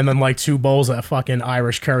on wine and then like 2 bowls of fucking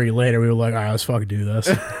Irish curry later. We were like, all right, let's fucking do this.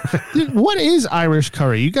 Dude, what is Irish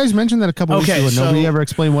curry? You guys mentioned that a couple weeks Okay, ago, and nobody so- ever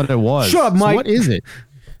explained what it was. Shut up, So Mike. what is it?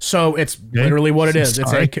 So it's literally what it is.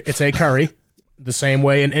 Sorry. It's a curry, the same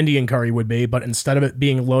way an Indian curry would be, but instead of it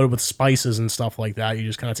being loaded with spices and stuff like that, you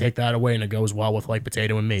just kind of take that away and it goes well with like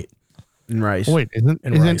potato and meat. And rice. Wait, And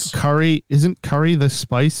rice. isn't curry the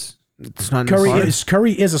spice? It's not Curry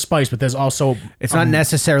necessarily- is a spice, but there's also It's not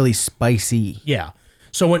necessarily spicy. yeah.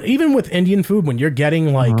 So when even with Indian food, when you're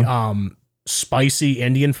getting like spicy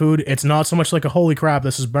Indian food, it's not so much like a holy crap,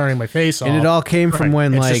 this is burning my face off. And it all came from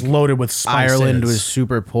when it's like just loaded with spices. Ireland was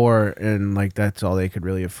super poor and like that's all they could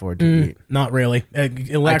really afford to eat. Not really. I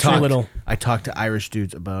talked to Irish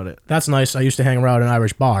dudes about it. That's nice. I used to hang around an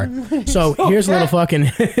Irish bar. So here's a little fucking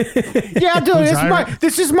Yeah, dude, Irish?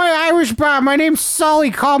 this is my Irish bar. My name's Sully.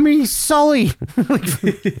 Call me Sully.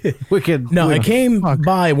 Wicked. No, it came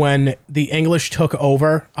by when the English took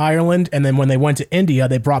over Ireland, and then when they went to India,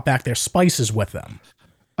 they brought back their spices with them.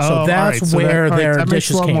 So that's where their that makes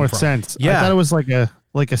dishes a lot came more from. sense. Yeah. I thought it was like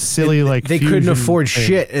a silly like they couldn't fusion afford thing.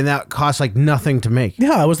 shit, and that cost like nothing to make.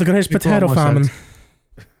 Yeah, it was the greatest Makes a lot potato more famine.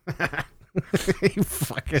 sense. You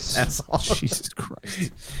fucking asshole. Jesus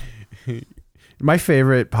Christ. My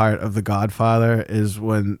favorite part of The Godfather is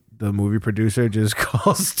when the movie producer just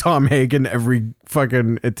calls Tom Hagen every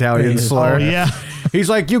fucking Italian Yeah. slur. Oh yeah. He's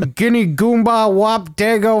like, you guinea goomba wop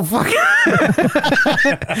dago fucking.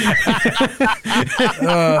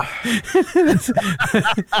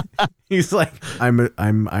 He's like,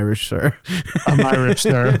 I'm Irish, sir. I'm Irish,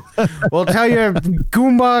 sir. Well, tell your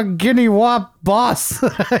goomba guinea wop boss.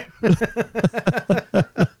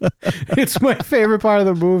 It's my favorite part of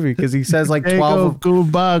the movie because he says like There you 12. go,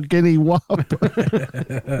 Goomba, Guinea Wop.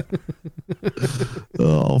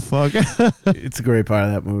 Oh fuck. It's a great part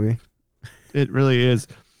of that movie. It really is.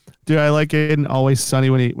 Dude, I like it in Always Sunny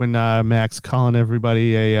when Max calling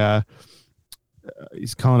everybody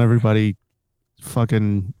he's calling everybody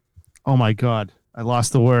fucking, oh my god, I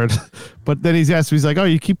lost the word. But then he's like, oh,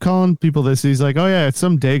 you keep calling people this. He's like, oh yeah, it's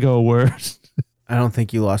some Dago word. I don't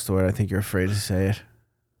think you lost the word. I think you're afraid to say it.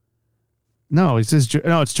 No, he says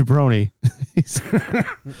no, it's jabroni.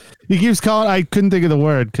 He keeps calling. I couldn't think of the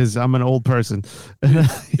word because I'm an old person.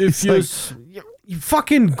 If you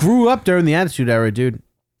fucking grew up during the Attitude Era, dude.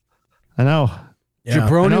 I know Yeah, I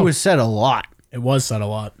Jabroni know. was said a lot. it was said a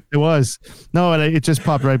lot. it was no, and it just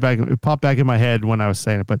popped right back. It popped back in my head when I was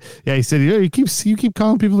saying it. But yeah, he said, you keep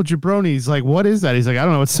calling people jabroni. He's like, what is that? He's like, I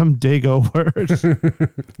don't know. It's some Dago word.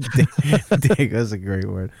 Dago's a great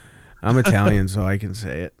word. I'm Italian, so I can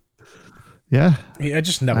say it. Yeah, I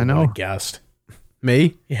just never I know. would have guessed.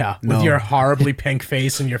 Me? Yeah, No. with your horribly pink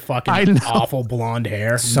face and your I fucking know. awful blonde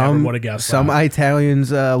hair, Some never would have guessed. some that.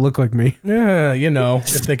 Italians look like me. Yeah, you know,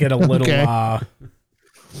 if they get a little Okay.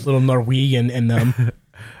 little Norwegian in them.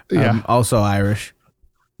 Yeah. I'm also Irish.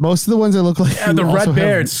 Most of the ones that look like Yeah, you the also red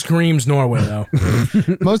bear have- it screams Norway though.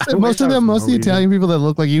 most of the Norwegian. Italian people that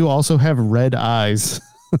look like you also have red eyes.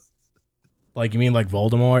 Like you mean like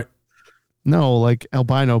Voldemort? No, like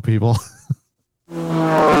albino people.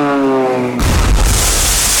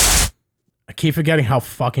 I keep forgetting how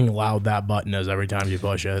fucking loud that button is every time you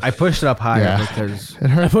push it. I pushed it up higher Yeah. because It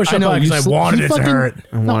hurt. I pushed it know, back you because I sl- wanted he it to fucking- hurt.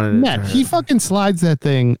 I wanted it. Matt, to he hurt. fucking slides that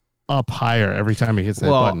thing up higher every time he hits that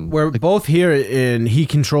Well, button. we're both here, and he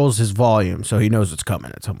controls his volume, so he knows it's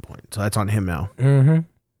coming at some point. So that's on him now. Mm-hmm.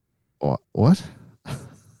 What?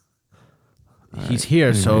 He's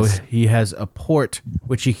here, so Anyways. he has a port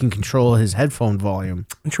which he can control his headphone volume.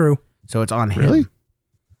 True. So it's on him. Really?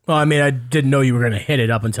 Well, I mean, I didn't know you were gonna hit it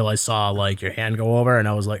up until I saw like your hand go over, and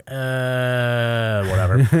I was like,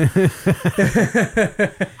 whatever.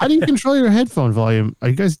 How do you control your headphone volume? Are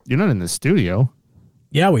you guys? You're not in the studio.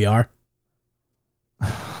 Yeah, we are.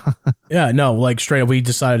 Yeah, no, like straight up, we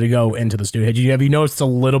decided to go into the studio. Have you noticed it's a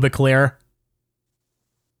little bit clearer?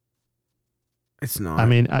 It's not. I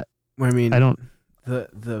mean, I don't.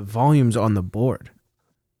 the volume's on the board.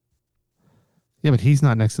 Yeah, but he's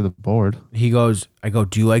not next to the board. He goes, I go,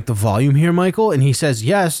 do you like the volume here, Michael? And he says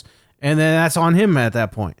yes, and then that's on him at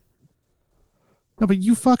that point. No, but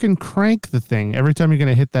you fucking crank the thing every time you're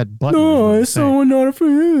gonna hit that button. No, Thing. it's so not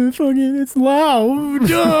fucking. It's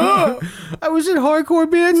loud. I was in hardcore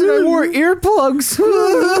bands and I wore earplugs.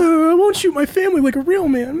 I won't shoot my family like a real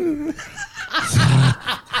man.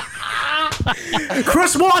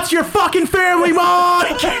 Chris Watts, your fucking family,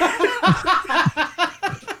 Mike.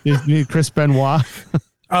 You need Chris Benoit.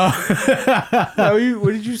 What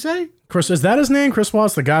did you say? Chris, is that his name? Chris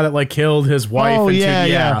Watts, the guy that like killed his wife. Oh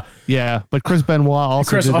and yeah. But Chris Benoit also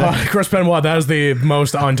Chris, did that. Chris Benoit, that is the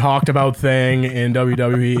most untalked about thing in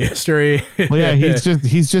WWE history. Well, yeah,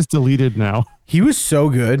 he's just deleted now. He was so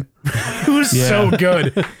good. He was Yeah. so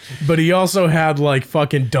good, but he also had like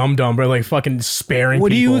fucking Dum Dum, but like fucking sparing What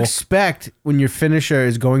do people. you expect when your finisher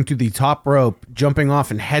is going to the top rope, jumping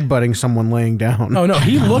off, and headbutting someone laying down? Oh no,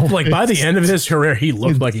 he looked like by the end of his career, he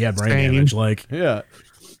looked like he had brain insane. damage. Like, Yeah.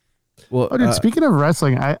 Well, Oh, dude, speaking of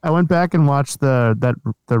wrestling, I went back and watched the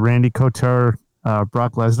Randy Couture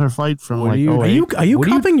Brock Lesnar fight from What like do you- 08. are you What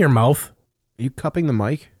do you- cupping your mouth? are you cupping the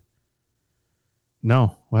mic?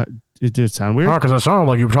 No, what? It did sound weird. Because it sounded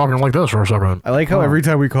like you were talking like this for a second. I like how every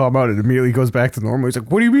time we call him out, it immediately goes back to normal. He's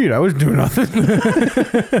like, "What do you mean? I was doing nothing."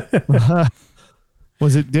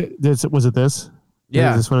 Was it this?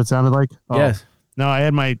 Yeah. Is this what it sounded like? Oh. Yes. No, I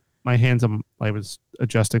had my hands on. I was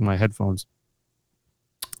adjusting my headphones.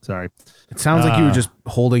 Sorry. It sounds like you were just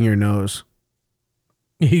holding your nose.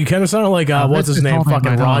 You kind of sounded like what's his it's name, holding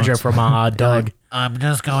fucking my Roger nose. from Doug. I'm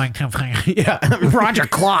just going to Yeah, Roger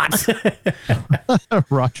Klotz.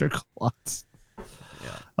 Roger Klotz.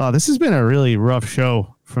 Oh, this has been a really rough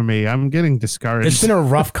show for me. I'm getting discouraged. It's been a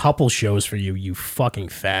rough couple shows for you, you fucking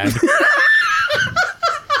fag.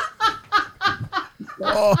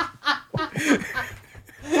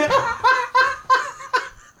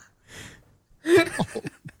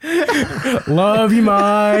 Love you,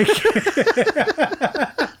 Mike.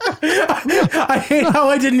 I hate how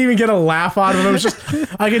I didn't even get a laugh out of him. It was just,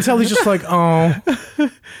 I can tell he's just like, oh.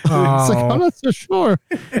 It's like, I'm not so sure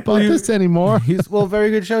about this anymore. He's very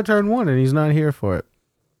good show turn one, and he's not here for it.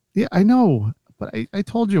 Yeah, I know. But I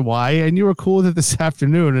told you why, and you were cool with it this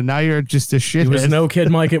afternoon, and now you're just a He was shithead. no kid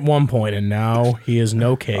Mike at one point, and now he is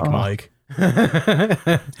no cake Mike.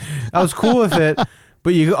 I was cool with it,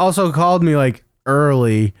 but you also called me like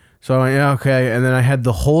early, so I went, yeah, okay, and then I had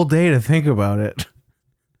the whole day to think about it,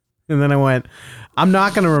 and then I went, I'm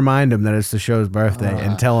not going to remind him that it's the show's birthday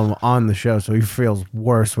and tell him on the show, so he feels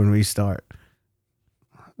worse when we start.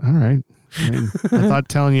 All right. I mean, I thought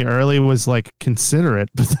telling you early was like considerate,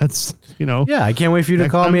 but that's, you know. Yeah, I can't wait for you to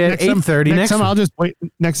Next call time- me at next time- 8:30 next. time I'll just wait.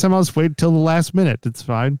 Next time I'll just wait till the last minute. It's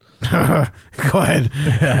fine. Go ahead,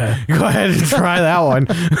 go ahead and try that one.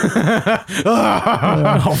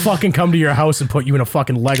 I'll fucking come to your house and put you in a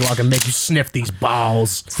fucking leg lock and make you sniff these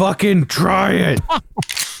balls. Fucking try it.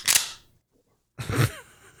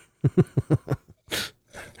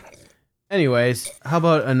 Anyways, how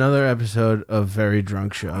about another episode of Very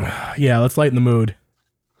Drunk Show? Yeah, let's lighten the mood.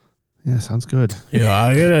 Yeah, sounds good. Yeah,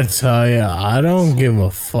 I gotta tell you, I don't give a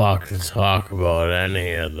fuck to talk about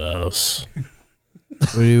any of this.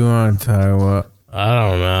 What do you want to talk about? I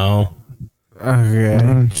don't know.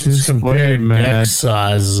 Okay. Just Compare wait, man. dick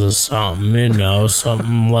sizes or something, you know,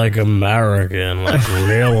 something like American, like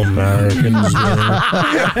real Americans do.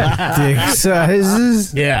 Dick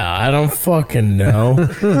sizes? Yeah, I don't fucking know.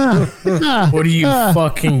 What are you,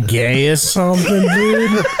 fucking gay or something,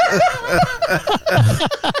 dude?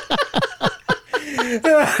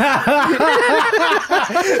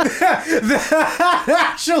 That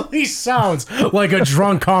actually sounds like a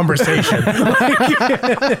drunk conversation. You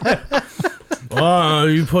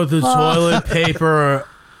put the toilet paper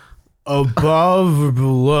above or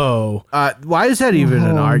below? Why is that even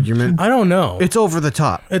an argument? I don't know. It's over the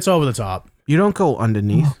top. It's over the top. You don't go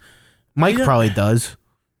underneath. Mike probably does.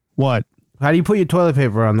 What? How do you put your toilet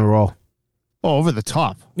paper on the roll? Oh, over the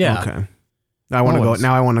top. Yeah. Okay. I want to go. Always.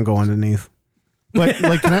 Now I want to go underneath. But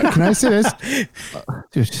like, can I say this?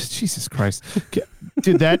 Dude, Jesus Christ,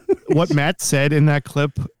 dude, that what Matt said in that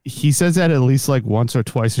clip, he says that at least like once or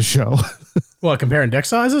twice a show. What, comparing dick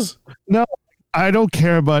sizes? No, I don't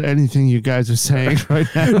care about anything you guys are saying right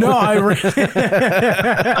now. No,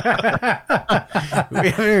 We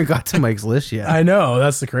haven't even got to Mike's list yet. I know.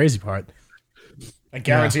 That's the crazy part. I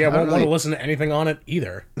guarantee I won't want to listen to anything on it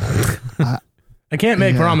either. I can't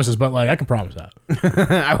make promises, but like I can promise that.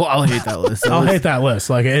 I'll hate that list. I'll hate that list.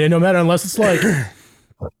 Like, no matter, unless it's like,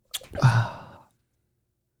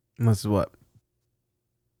 Unless what?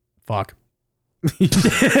 fuck.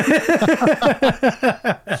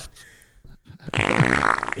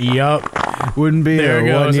 Yup. Wouldn't be There a it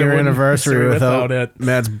goes. 1 year It wouldn't anniversary consider without it.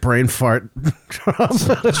 Matt's brain fart drop.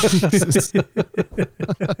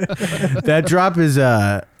 That drop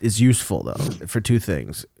is useful though for two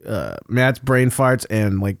things: Matt's brain farts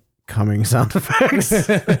and like coming sound effects.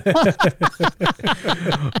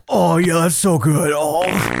 Oh yeah, that's so good. Oh,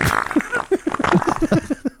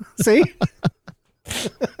 see.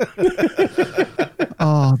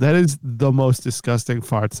 Oh, that is the most disgusting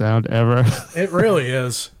fart sound ever. It really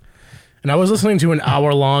is. And I was listening to an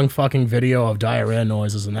hour-long fucking video of diarrhea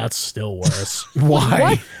noises, and that's still worse.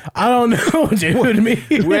 Why? I don't know, dude.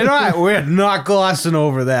 We're not glossing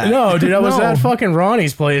over that. No, dude, I was at fucking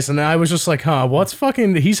Ronnie's place, and I was just like, what's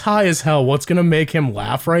fucking, he's high as hell. What's going to make him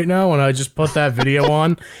laugh right now? And I just put that video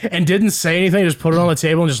on and didn't say anything, just put it on the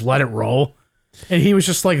table and just let it roll. And he was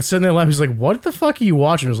just like sitting there laughing. He's like, what the fuck are you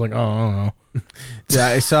watching? I was like, oh, I don't know.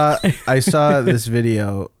 Yeah, I saw this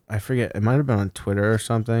video. I forget. It might have been on Twitter or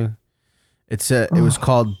something. It was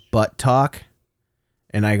called Butt Talk,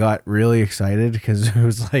 and I got really excited because it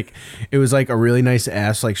was like a really nice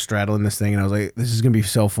ass like straddling this thing, and I was like, this is gonna be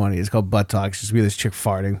so funny. It's called Butt Talk. It's just be this chick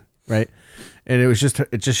farting, right? And it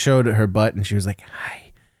just showed her butt, and she was like,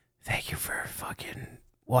 hi, thank you for fucking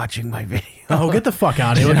watching my video. Oh, get the fuck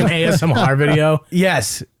out of here. Like an ASMR video.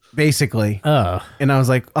 Yes. Basically. Oh. And I was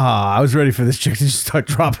like, I was ready for this chick to just start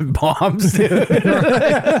dropping bombs, dude. Do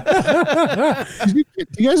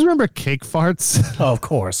you guys remember cake farts? Oh, of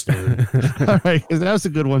course, dude. All right, 'cause that was a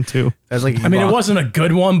good one too. That was like I mean, it wasn't a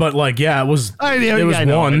good one, but like, yeah, it was. It was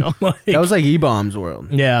one. Like, that was like E-Bombs World.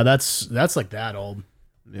 yeah, that's like that old.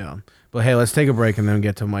 Yeah. But hey, let's take a break and then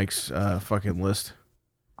get to Mike's fucking list.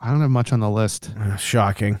 I don't have much on the list.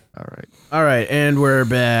 Shocking. All right. All right, and we're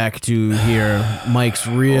back to hear Mike's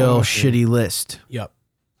real shitty list. Yep.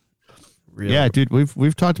 Real. Yeah, dude,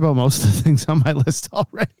 we've talked about most of the things on my list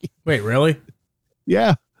already. Wait, really?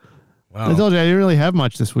 Yeah. Wow. I told you I didn't really have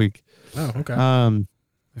much this week. Oh, okay. I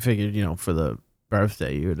figured, for the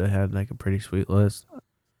birthday, you would have had like a pretty sweet list.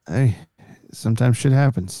 Hey, sometimes shit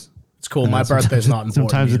happens. It's cool. And My sometimes birthday's not important.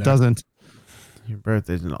 Sometimes either. it doesn't. Your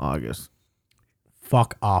birthday's in August.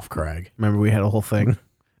 Fuck off, Craig. Remember we had a whole thing?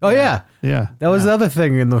 Oh, yeah. Yeah, That was the other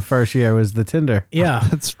thing in the first year was the Tinder. Yeah.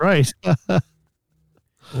 that's right.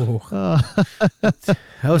 Ooh. That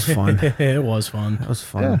was fun. It was fun. That was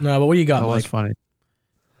fun. Yeah. No, but what you got, That was Mike? funny.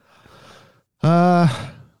 Let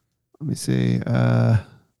me see.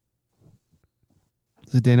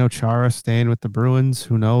 Zdeno Chara staying with the Bruins.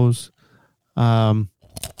 Who knows? Yeah,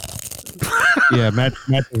 Matt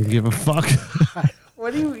doesn't give a fuck.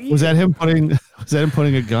 What do you eat? Was that him putting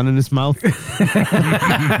a gun in his mouth?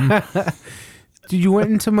 Dude, you went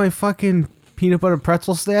into my fucking peanut butter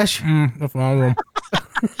pretzel stash? What's wrong with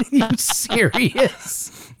You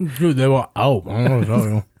serious? them? Dude, they were out. I don't know what to tell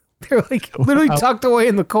you. They're like literally tucked away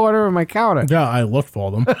in the corner of my counter. Yeah, I looked for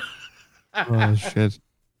them. Oh shit!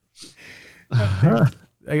 I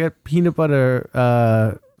got peanut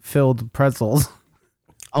butter filled pretzels.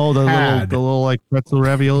 Oh, the little like pretzel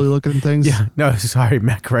ravioli looking things. Yeah. No, sorry,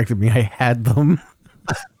 Matt corrected me. I had them.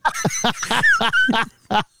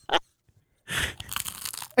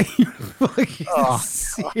 Are you fucking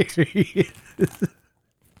serious?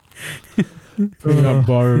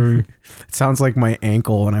 It sounds like my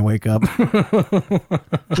ankle when I wake up.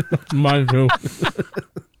 Mine too.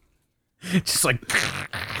 Just like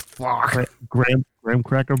fuck. graham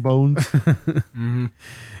cracker bones.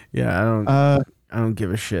 Yeah, I don't. I don't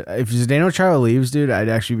give a shit. If Zdeno Chara leaves, dude, I'd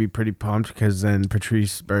actually be pretty pumped because then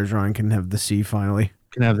Patrice Bergeron can have the C finally.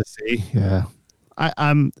 Can have the C. Yeah.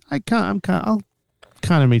 I'll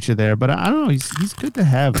kind of meet you there, but I don't know. He's good to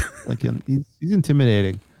have. Like he's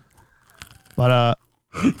intimidating. But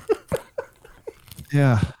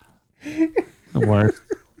yeah. The worst.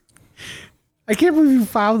 I can't believe you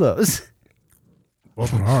found those.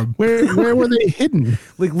 Wasn't hard. Where were they hidden?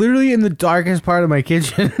 Like literally in the darkest part of my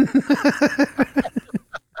kitchen.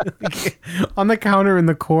 On the counter in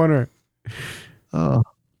the corner. Oh.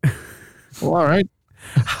 Well, all right.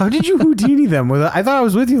 How did you Houdini them? I thought I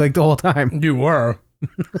was with you like the whole time. You were.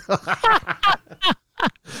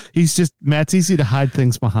 Matt's easy to hide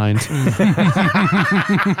things behind.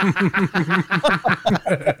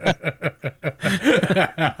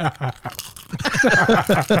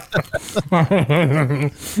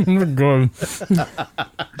 Good.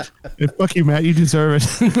 Hey, fuck you, Matt. You deserve it.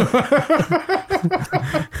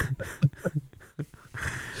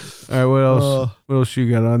 All right, what else? What else you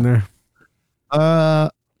got on there?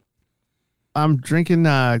 I'm drinking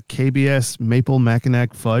KBS Maple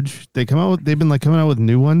Mackinac Fudge. They've been coming out with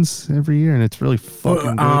new ones every year, and it's really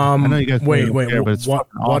fucking good. I know you guys wait, don't care, but it's what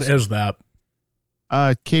fucking awesome. is that?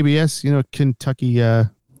 KBS, Kentucky.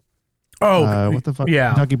 What the fuck? Yeah.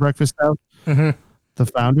 Kentucky Breakfast Stout. Mhm. The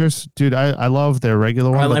founders, dude. I love their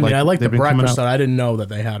regular one. I but, mean, I like the they've been coming breakfast out- that I didn't know that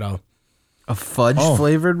they had A fudge Oh.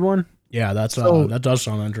 flavored one? Yeah, that's So- that does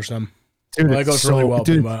sound interesting. Dude, Well, that goes really well.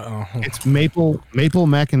 Dude, But, it's maple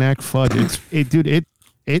Mackinac Fudge. It's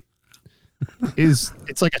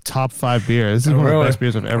like a top 5 beer. This is one of the best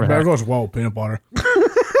beers I've ever That had. goes well with peanut butter.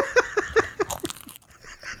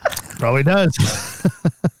 Probably does.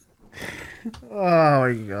 Oh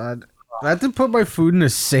my god. I have to put my food in a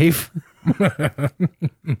safe.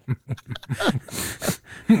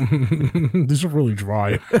 These are really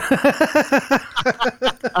dry.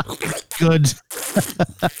 Good.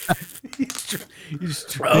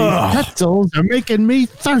 Pretzels are making me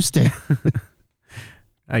thirsty.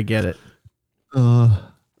 I get it. Yeah.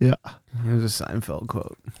 It was a Seinfeld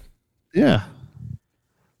quote. Yeah.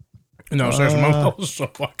 No, seriously, my mouth is so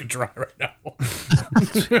fucking dry right now.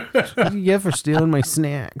 What do you get for stealing my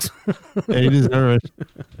snacks? Yeah, you deserve it.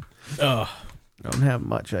 Ugh. I don't have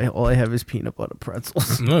much. All I have is peanut butter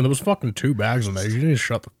pretzels. No, there was fucking 2 bags in there. You need to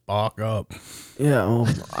shut the fuck up. Yeah, well,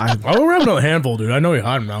 I will have another handful, dude. I know you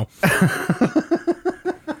hide them now.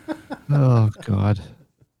 Oh, God.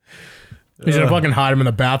 He's gonna fucking hide them in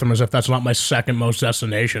the bathroom as if that's not my second most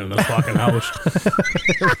destination in this fucking house.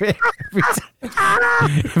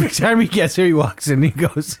 every time he gets here, he walks in. He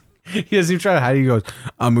goes. He doesn't even try to hide. He goes,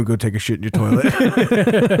 "I'm gonna go take a shit in your toilet."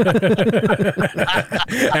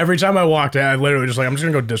 Every time I walked in, I literally just like, I'm just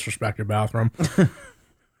gonna go disrespect your bathroom.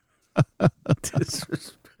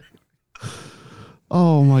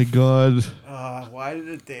 Oh, my God. Why did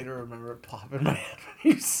the data remember it pop in my head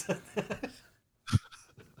when you said that?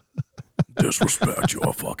 Disrespect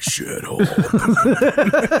your fucking shithole.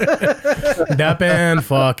 That band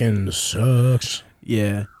fucking sucks.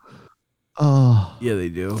 Yeah, Oh. yeah, they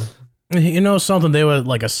do. You know something? They were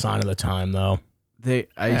like a sign of the time, though.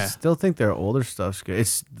 I still think their older stuff's good.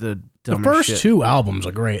 It's the The dumbest first shit. 2 albums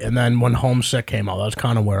are great, and then when Homesick came out, that's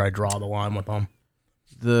kind of where I draw the line with them.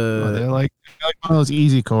 They're like one of those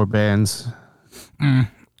easy core bands.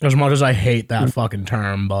 As much as I hate that fucking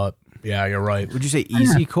term, but yeah, you're right. Would you say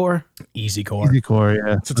easy core? Easy core, Easy core,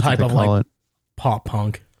 yeah. It's a type of like pop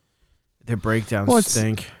punk. Their breakdowns Well, it's-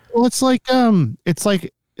 stink. Well, it's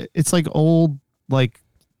like old like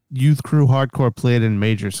youth crew hardcore played in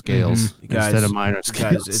major scales instead of minor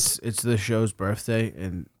scales. Guys, it's the show's birthday,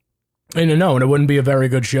 and And it wouldn't be a very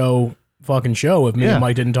good show if me and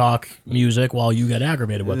Mike didn't talk music while you get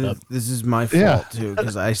aggravated with it. this is my fault Yeah. too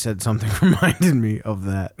because I said something reminded me of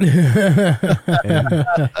that. And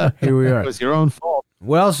here we It are. was your own fault.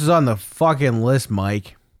 What else is on the fucking list,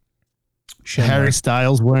 Mike? Harry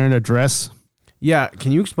Styles wearing a dress. Yeah,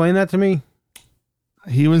 can you explain that to me?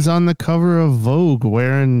 He was on the cover of Vogue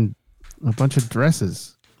wearing a bunch of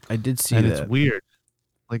dresses, I did see and that. it's weird.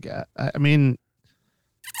 Like, I mean,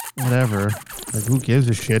 whatever. Like, who gives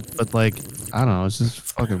a shit? But like, I don't know. It's just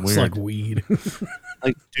fucking It's weird. like weed.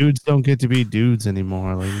 Like, dudes don't get to be dudes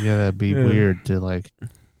anymore. Like, you gotta be weird to like.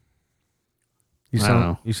 You I don't know.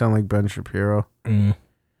 sound you sound like Ben Shapiro. It's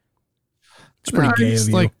pretty Nah, gay it's of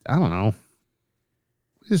you. like, I don't know.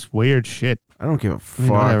 Just weird shit. I don't give a I fuck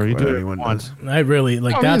mean, whatever, you what do it anyone once. does. I really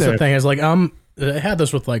like. Oh, That's neither. the thing. Is like I had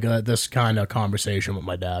this with like this kind of conversation with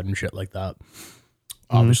my dad and shit like that.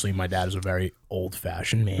 Obviously, my dad is a very old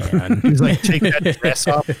fashioned man. He's like, take that dress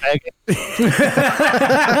off, faggot.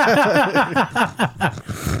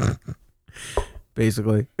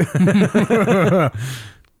 basically.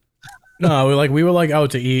 No, we were like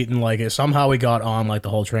out to eat, and like somehow we got on like the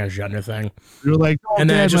whole transgender thing. You're like, oh, And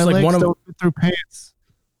then Dad, just, my like, legs one of- don't fit through pants.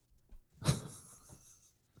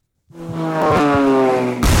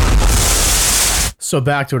 So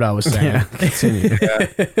back to what I was saying. Continue.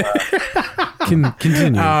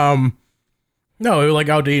 Continue. No, we were like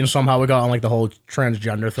out to eat, and somehow we got on like the whole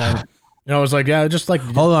transgender thing. And I was like, yeah, just like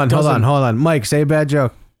hold on. Mike, say a bad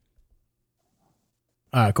joke.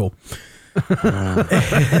 All right, cool.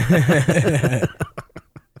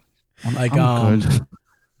 Like, I'm good.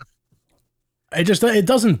 it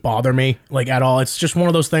doesn't bother me like at all. It's just one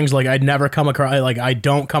of those things like I'd never come across, like I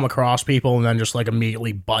don't come across people and then just like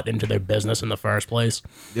immediately butt into their business in the first place.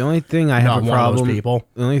 The only thing I Not have a one of those problem. people.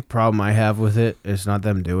 The only problem I have with it is not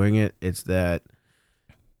them doing it. It's that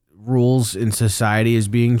rules in society is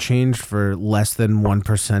being changed for less than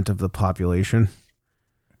 1% of the population.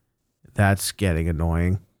 That's getting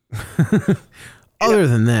annoying. Other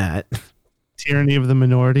than that, Tyranny of the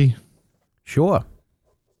minority. sure.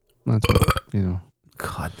 That's what, you know.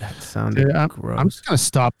 God, that sounded Dude, I'm gross. just gonna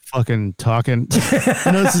stop fucking talking.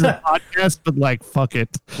 I know this is a podcast, but like, fuck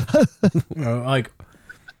it. Like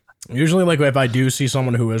usually like if I do see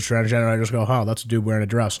someone who is transgender, I just go, oh, that's a dude wearing a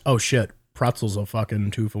dress. Oh shit, pretzels are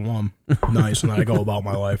fucking 2 for $1. Nice. And then I go about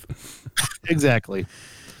my life. Exactly.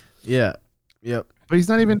 Yeah. Yep. But he's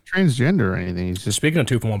not even transgender or anything. He's just Speaking of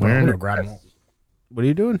 2 for $1, I'm Wearing gonna a grab them. What are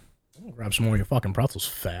you doing? Grab some more of your fucking pretzels,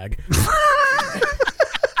 fag.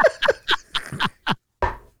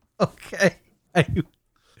 Okay.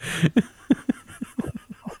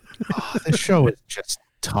 this show is just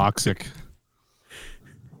toxic.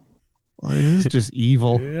 Like, this is just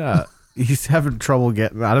evil. Yeah. He's having trouble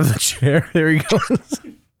getting out of the chair. There he goes.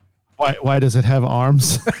 Why does it have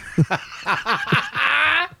arms?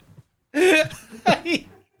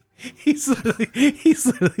 He's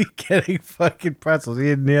literally getting fucking pretzels. He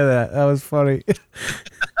didn't hear that. That was funny.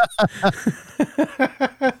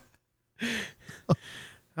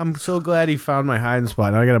 I'm so glad he found my hiding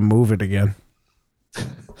spot. Now I gotta move it again.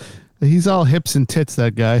 He's all hips and tits,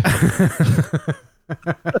 that guy.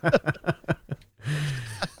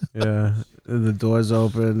 Yeah. The door's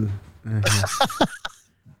open.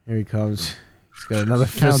 Here he comes. He's got another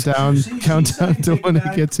fist. Countdown to when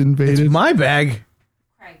he gets invaded. It's my bag.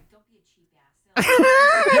 Craig, don't be a cheap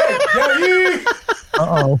ass.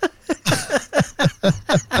 Uh-oh.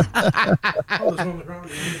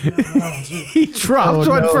 He dropped Oh,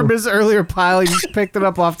 one no. from his earlier pile. He just picked it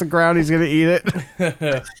up off the ground. He's gonna eat it.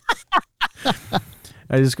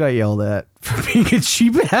 I just got yelled at for being a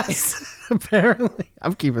cheap ass. Apparently,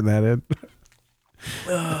 I'm keeping that in.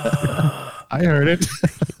 I heard it.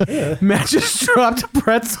 Matt just dropped a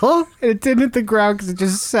pretzel and it didn't hit the ground because it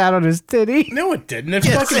just sat on his titty. No, it didn't. It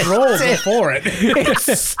fucking rolled did. before it. It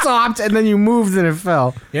stopped and then you moved and it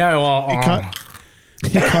fell. Yeah, well, He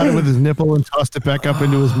caught it with his nipple and tossed it back up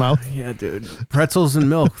into his mouth. Yeah, dude. Pretzels and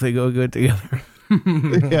milk, they go good together.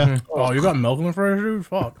 Yeah. oh, you got milk in the fridge, dude?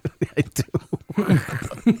 Fuck. I do.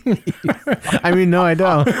 I mean, no, I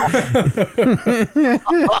don't.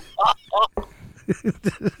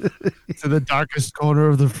 To the darkest corner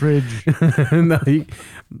of the fridge. No,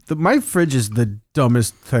 my fridge is the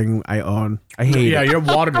dumbest thing I own. I hate Yeah, it. your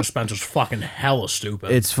water dispenser's fucking hella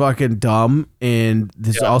stupid. It's fucking dumb, and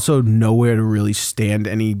there's also nowhere to really stand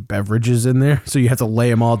any beverages in there, so you have to lay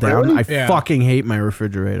them all down. Really? I Yeah. fucking hate my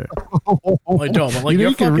refrigerator. like, no, but like You know, your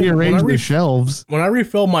you can fucking, rearrange the shelves. when I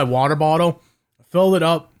refilled my water bottle, I filled it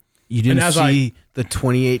up. You didn't And as see the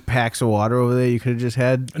 28 packs of water over there you could have just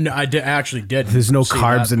had? No, I actually did. There's no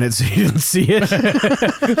carbs in it, so you didn't see it.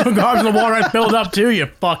 Carbs in the water I filled up too, you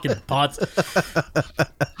fucking putz.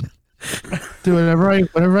 Dude,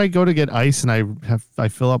 whenever I go to get ice and I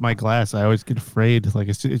fill up my glass, I always get afraid, like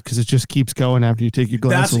it's because it just keeps going after you take your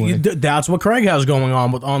glass away. That's what Craig has going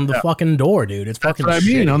on the fucking door, dude. It's That's fucking what I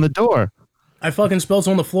mean shitty. on the door. I fucking spilled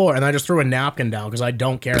some on the floor and I just threw a napkin down because I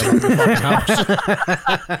don't care about your fucking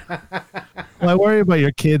house. Well, I worry about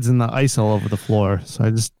your kids and the ice all over the floor, so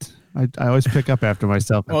I always pick up after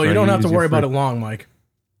myself. Well, you don't have to worry about it long, Mike,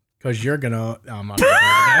 because you're gonna. No, I'm not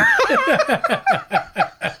gonna do it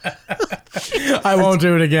again. I won't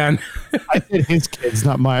do it again. I did his kids,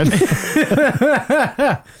 not mine.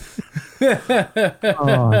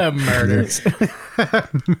 Oh, Murder.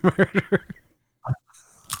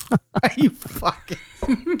 You fucking.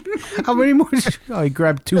 How many more? Oh, he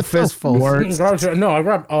grabbed two fistfuls. No, I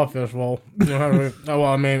grabbed a fistful. Oh, well,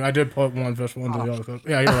 I mean, I did put one fistful into the other fist.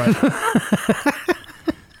 Yeah, you're right.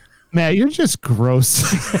 Matt, you're just gross.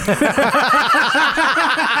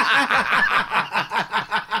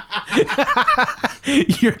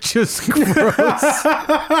 You're just gross.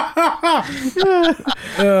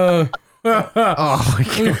 Oh my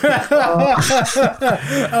god.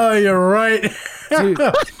 Oh, you're right. Dude.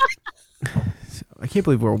 I can't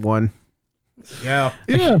believe we're one. Yeah.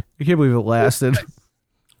 Yeah. I can't believe it lasted.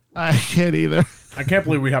 I can't either. I can't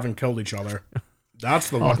believe we haven't killed each other.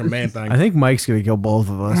 That's the fucking main thing. I think Mike's gonna kill both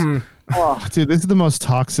of us. Oh, dude, this is the most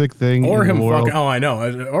toxic thing Or in him the world. fucking. Oh, I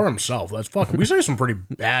know. Or himself. That's fucking. We say some pretty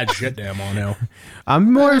bad shit to him on now.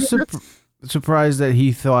 I'm more surprised that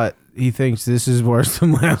he thinks this is worse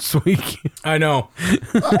than last week. I know.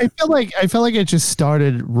 I felt like it just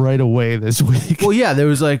started right away this week. Well, yeah, there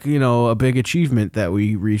was like, a big achievement that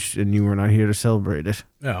we reached, and you were not here to celebrate it.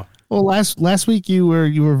 Yeah. Well, last week you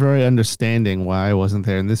were very understanding why I wasn't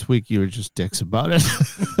there, and this week you were just dicks about it.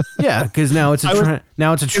 Yeah, because now it's a trend.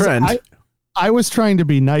 Now it's a trend. I was trying to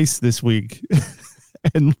be nice this week,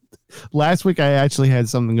 and last week I actually had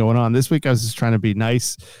something going on. This week I was just trying to be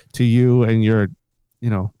nice to you and your,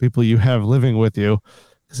 people you have living with you,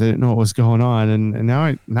 because I didn't know what was going on, and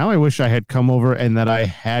now I wish I had come over and that I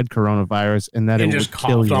had coronavirus and that And it just would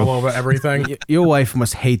kill coughed you. all over everything. Your wife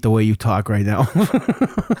must hate the way you talk right now.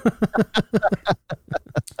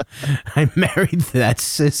 I'm married to that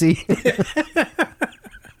sissy.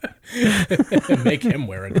 Make him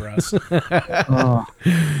wear a dress.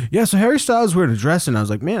 Yeah, so Harry Styles wearing a dress, and I was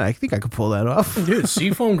like, man, I think I could pull that off. Dude,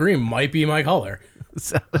 seafoam green might be my color.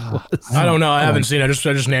 I don't know. I haven't seen it. I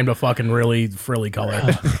just named a fucking really frilly color.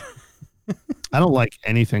 I don't like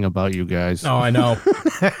anything about you guys. Oh, I know.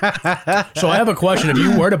 So I have a question. If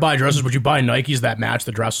you were to buy dresses, would you buy Nikes that match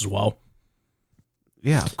the dress as well?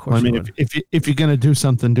 Yeah, of course. I mean, if you're gonna do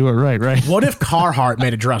something, do it right? What if Carhartt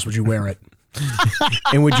made a dress? Would you wear it?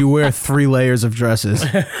 And would you wear 3 layers of dresses?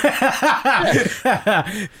 I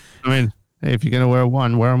mean, hey, if you're gonna wear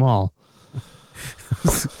one, wear them all.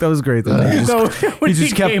 That was great though. He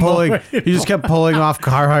just kept pulling off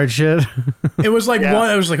Carhartt shit. It was like one.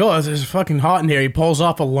 It was like, oh, it's fucking hot in here. He pulls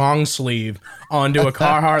off a long sleeve onto a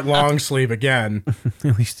Carhartt long sleeve again.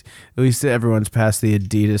 At least everyone's past the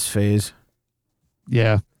Adidas phase.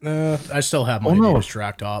 Yeah. I still have my Oh, no. Adidas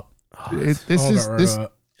track top.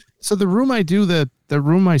 So the room I do the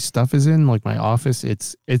room my stuff is in, like my office, in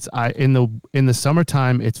the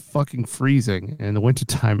summertime it's fucking freezing, and in the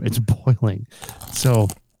wintertime it's boiling. So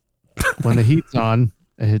when the heat's on,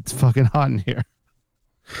 it's fucking hot in here.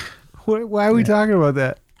 Why are we talking about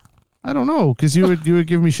that? I don't know, because you would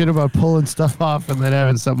give me shit about pulling stuff off and then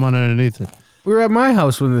having something underneath it. We were at my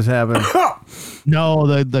house when this happened. No,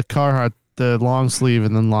 the Carhartt, the long sleeve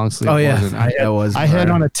and then long sleeve. Oh yeah, wasn't. I had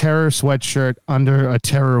on a Terror sweatshirt under a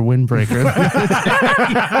Terror windbreaker.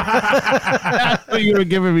 That's what you were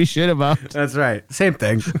giving me shit about. That's right. Same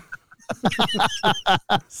thing.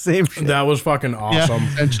 Same shit. That was fucking awesome.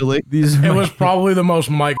 Yeah, essentially. It was probably the most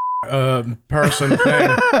Mike person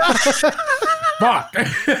thing. Fuck.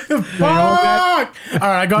 Fuck. All right,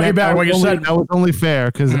 I got you back. What you said. That was only fair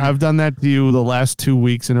because I've done that to you the last 2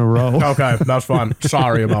 weeks in a row. Okay, that's fine.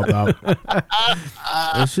 Sorry about that.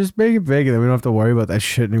 Let's just make it big, and then we don't have to worry about that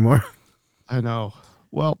shit anymore. I know.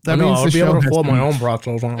 Well, I that know, means I'll the be show able to has float to my be- own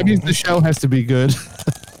pretzels. That means the show has to be good.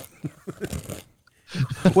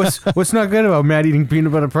 What's not good about Matt eating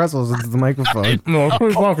peanut butter pretzels into the microphone? No, it's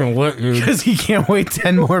pretty fucking lit, dude. Because he can't wait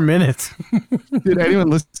 10 more minutes. Dude, anyone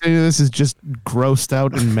listening to this is just grossed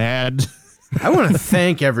out and mad. I want to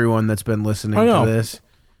thank everyone that's been listening I know. to this.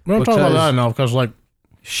 We don't talk about Because- that enough because, like,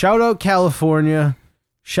 Shout out California.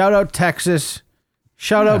 Shout out Texas.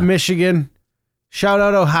 Shout out Michigan. Shout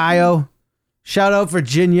out Ohio. Shout out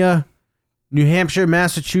Virginia. New Hampshire,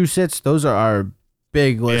 Massachusetts. Those are our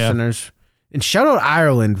big listeners. And shout out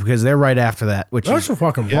Ireland because they're right after that, which that's is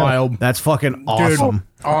fucking wild. that's fucking awesome. Dude,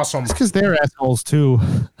 awesome. It's because they're assholes too.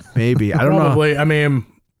 Maybe. I don't know. Probably. I mean,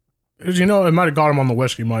 'cause, it might have got him on the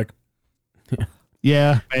whiskey, Mike.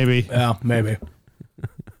 Yeah, maybe. Yeah, maybe.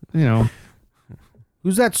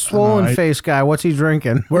 Who's that swollen I- face guy? What's he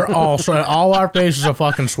drinking? We're all our faces are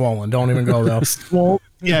fucking swollen. Don't even go there.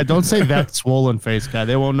 Yeah, don't say that swollen face guy.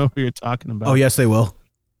 They won't know who you're talking about. Oh, yes, they will.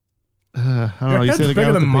 I don't know. You Your say the head's guy bigger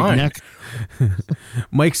with the than big mine. neck.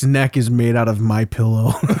 Mike's neck is made out of my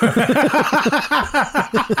pillow.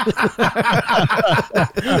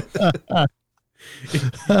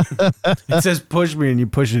 It says push me and you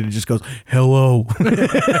push it, it just goes, hello.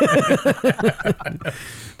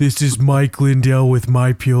 This is Mike Lindell with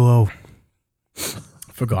my pillow.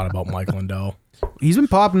 Forgot about Mike Lindell. He's been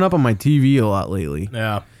popping up on my TV a lot lately.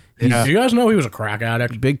 Yeah. Yeah. Do you guys know he was a crack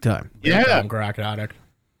addict? Big time. Big Yeah. time crack addict.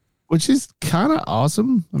 Which is kind of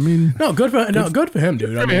awesome. I mean, No, good for him,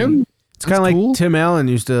 dude. I for mean, him. It's kind of like cool. Tim Allen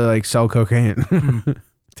used to like sell cocaine.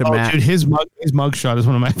 to Oh, Matt. dude, his mugshot is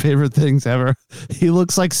one of my favorite things ever. He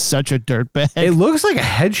looks like such a dirtbag. It looks like a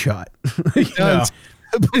headshot. He does.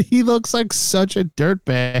 But he looks like such a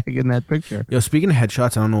dirtbag in that picture. Yo, speaking of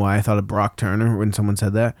headshots, I don't know why I thought of Brock Turner when someone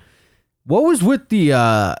said that. What was with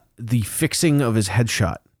the fixing of his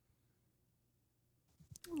headshot?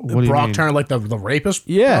 What do you Brock mean? Turner, like the rapist.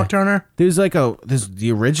 Yeah. Brock Turner. There's like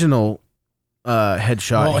the original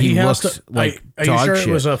headshot. Well, he has looks to. like are you dog sure shit.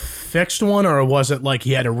 it was a fixed one, or was it like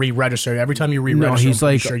he had to re-register? Every time you re-register, No, he's I'm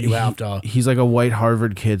pretty like sure you have to. he's like a white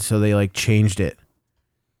Harvard kid, so they like changed it.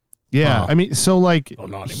 Yeah, Oh. I mean, so like Oh,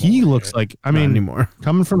 not he anymore, looks yeah. like. I Not mean, anymore.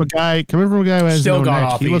 coming from a guy who has Still no got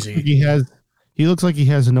neck, off he looks easy. like he has. He looks like he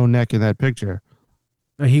has no neck in that picture.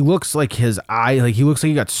 He looks like his eye, like he looks like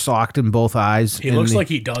he got socked in both eyes. He and looks like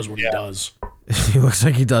he does what he does. he looks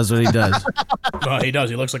like he does what he does. No, he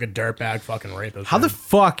does. He looks like a dirtbag fucking rapist. How the man.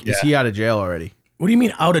 fuck is he out of jail already? What do you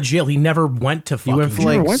mean out of jail? He never went to He fucking went for jail.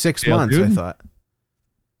 like went to 6 jail, months. I dude. thought.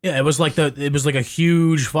 Yeah, it was like a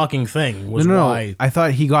huge fucking thing. Was No, why I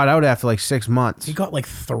thought he got out after like 6 months. he got like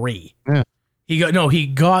 3. Yeah. He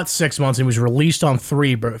got 6 months and was released on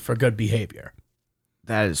 3 for good behavior.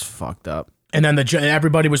 That is fucked up. And then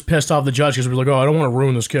everybody was pissed off the judge because we were like, oh, I don't want to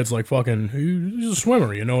ruin this kid's like fucking. He's a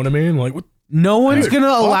swimmer, you know what I mean? Like, what? No one's Dude, gonna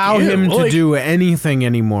fuck allow you, him to like- do anything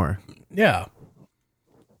anymore. Yeah.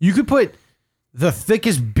 You could put the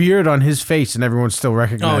thickest beard on his face and everyone still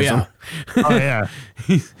recognize Oh yeah. him. Oh yeah,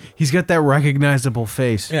 He's got that recognizable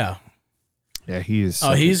face. Yeah. yeah. He is. Oh,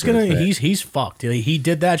 such a he's gonna. dirtbag. He's fucked. He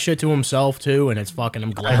did that shit to himself too, and it's fucking.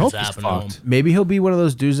 I'm glad I hope it's he's happened to him. fucked. Maybe he'll be one of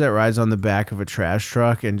those dudes that rides on the back of a trash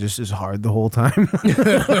truck and just is hard the whole time.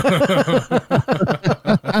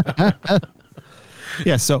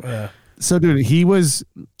 Yeah. So dude, he was.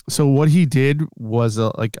 So what he did was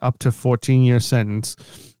like up to 14-year sentence.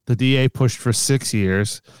 The DA pushed for 6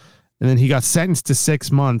 years, and then he got sentenced to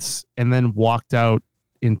 6 months, and then walked out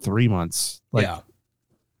in 3 months. Like, Yeah.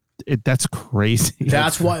 That's crazy.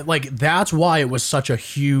 That's why. Like that's why it was such a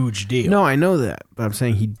huge deal. No, I know that, but I'm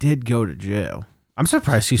saying he did go to jail. I'm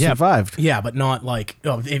surprised he Yeah. survived. Yeah, but not like.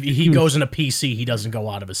 Oh, if he goes in a PC, he doesn't go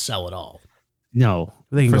out of his cell at all. No.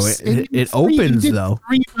 They can For go- s- it he opens, did though.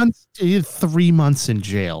 3 months. He did 3 months in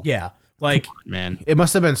jail. Yeah. Like Man. It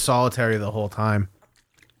must have been solitary the whole time.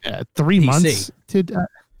 3 PC. months. Did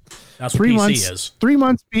that's what 3 PC months? is. 3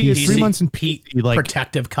 months. PC. 3 months in PC. Like,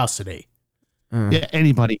 Protective custody. yeah,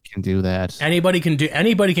 anybody can do that. Anybody can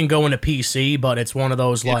go into PC, but it's one of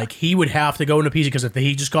those like he would have to go into PC because if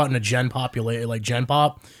he just got into Gen Pop,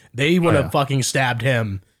 they would have fucking stabbed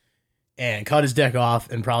him and cut his dick off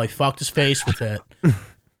and probably fucked his face with it,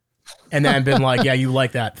 and then been like, "Yeah, you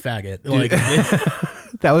like that faggot." Like,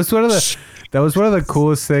 That was one of the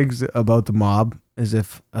coolest things about the mob is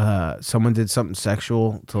if someone did something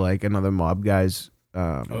sexual to like another mob guy's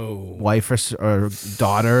wife or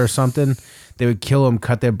daughter or something, they would kill him,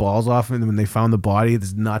 cut their balls off, and when they found the body,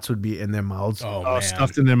 his nuts would be in their mouths. oh Oh, man,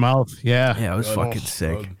 stuffed in their mouth. Yeah. Yeah, it was Good. fucking Oh,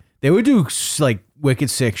 sick. good. They would do like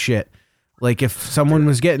wicked sick shit. Like if someone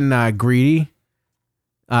was getting greedy,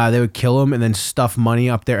 they would kill him and then stuff money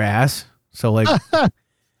up their ass. So like,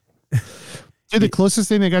 Dude, the closest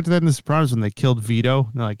thing they got to that in The Sopranos when they killed Vito,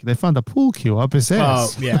 like they found a pool cue up his Oh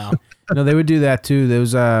ass. yeah, no, they would do that too. There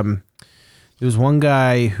was one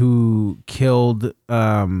guy who killed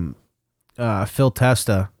Phil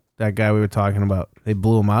Testa, that guy we were talking about. They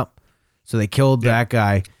blew him up, so they killed that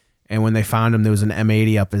guy. And when they found him, there was an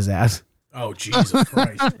M80 up his ass. oh Jesus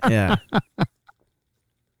Christ. Yeah,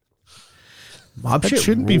 mob That shit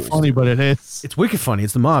shouldn't be rules. funny, but it is. It's wicked funny.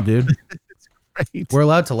 It's the mob, dude. Right. We're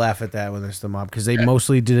allowed to laugh at that when it's the mob because they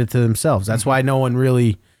mostly did it to themselves. That's why no one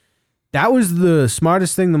really. That was the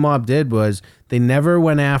smartest thing the mob did was they never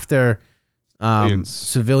went after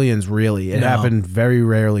civilians. Really, it No. happened very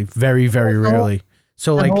rarely, very rarely.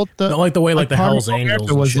 So like, Not like the way like the part of Hell's Angels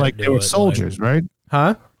Omerta was and shit like do they were it, soldiers, right?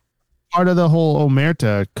 huh? Part of the whole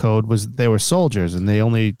Omerta code was they were soldiers and they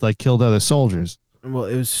only like killed other soldiers. Well,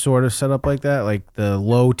 it was sort of set up like that. Like the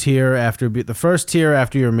low tier the first tier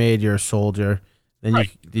after you're made, you're a soldier. Then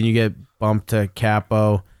you get bumped to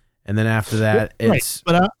capo, and then after that, it's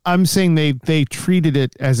Right. But I'm saying they treated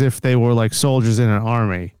it as if they were like soldiers in an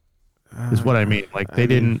army. Is what I mean. Like they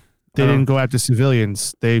didn't go after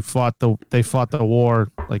civilians. They fought the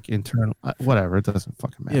war like internal. Whatever. It doesn't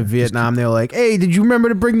fucking matter. in Vietnam. They're like, "Hey, did you remember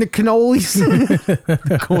to bring the cannolis?"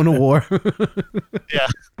 They're going to war. Yeah.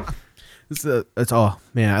 It's oh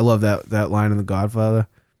man, I love that line in The Godfather.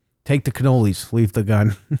 Take the cannolis, leave the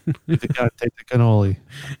gun. They gotta take the cannoli.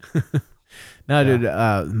 No,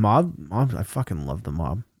 dude, mob, I fucking love the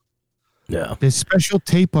mob. Yeah. There's special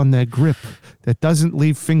tape on that grip that doesn't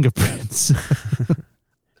leave fingerprints.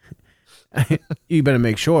 You better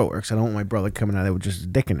make sure it works. I don't want my brother coming out there with just a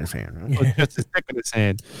dick in his hand. Right? Just a stick in his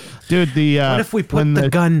hand, dude. What if we put the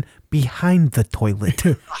gun behind the toilet?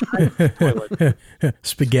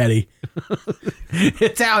 Spaghetti.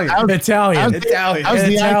 Italian. Italian.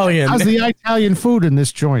 How's the Italian food in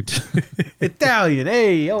this joint? Italian.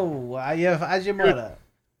 Hey, yo, how's your mother?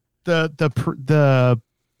 The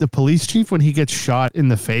police chief, when he gets shot in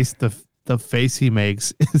the face, the face he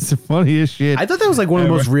makes is the funniest shit. I thought that was like one of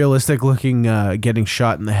the most realistic looking getting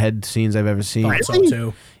shot in the head scenes I've ever seen. I thought so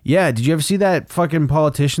too. Yeah, did you ever see that fucking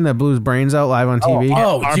politician that blew his brains out live on TV?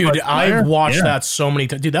 Oh, dude, I've watched that so many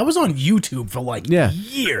times. Dude, that was on YouTube for like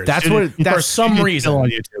years. That's dude. what it, for some reason. On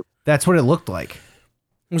YouTube. That's what it looked like.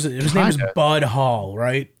 His name was Bud Hall,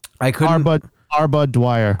 right? I couldn't. Arbud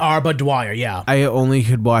Dwyer. Arbud Dwyer, yeah. I only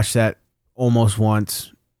could watch that almost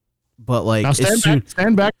once, but like Now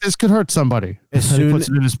stand back. This could hurt somebody. As And soon- he puts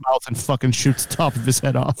it in his mouth and fucking shoots the top of his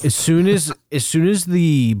head off. as soon as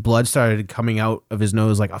the blood started coming out of his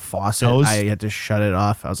nose like a faucet, Nose? I had to shut it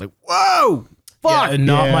off. I was like, "Whoa, fuck!" Yeah,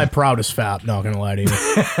 not my proudest fap, not gonna lie to you.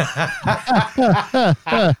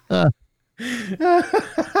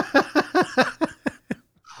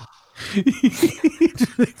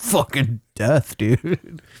 Fucking death,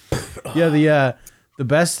 dude. Yeah, the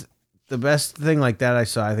best thing like that I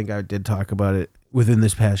saw, I think I did talk about it within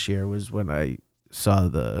this past year, was when I saw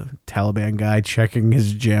the Taliban guy checking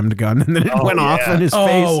his jammed gun and then it went off in his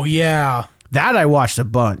face. Oh, yeah. That I watched a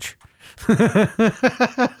bunch.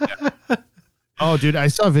 Oh, dude, I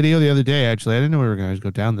saw a video the other day. Actually, I didn't know we were going to go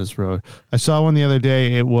down this road. I saw one the other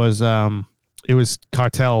day. It was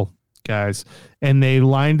cartel guys, and they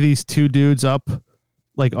lined these two dudes up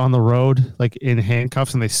like on the road, like in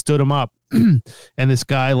handcuffs, and they stood them up. And this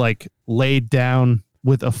guy like laid down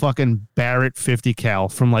with a fucking Barrett 50 cal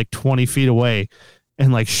from like 20 feet away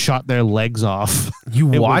and like shot their legs off. You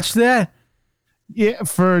watched that? Yeah,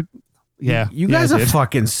 You guys I are did.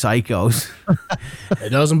 fucking psychos. It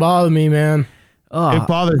doesn't bother me, man. It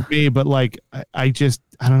bothers me, but like I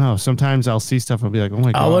don't know. Sometimes I'll see stuff and be like, oh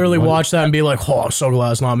my god. I'll literally what- watch that and be like, oh, I'm so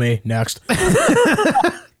glad it's not me. Next. I'm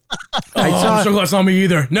so glad it's not me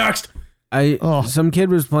either. Next. Some kid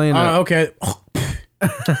was playing. Okay.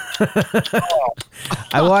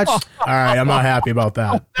 I watched. All right, I'm not happy about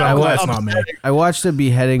that. But I'm glad it's not me. I watched a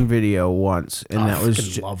beheading video once, and that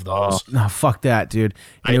was I love those. no, fuck that, dude.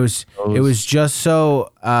 And it was just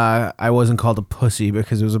so I wasn't called a pussy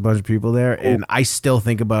because there was a bunch of people there, and I still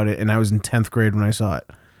think about it. And I was in 10th grade when I saw it.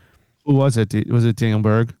 Who was it? Was it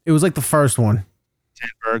Dingelberg? It was like the first one,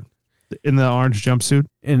 Dingelberg in the orange jumpsuit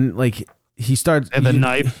and like he starts and the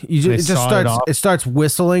knife. You They just, it just saw it starts. off. It starts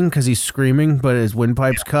whistling because he's screaming, but his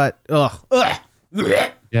windpipe's cut. Ugh.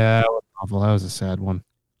 Yeah, that was awful. That was a sad one.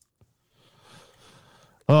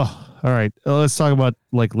 Oh, all right. Let's talk about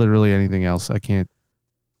like literally anything else. I can't.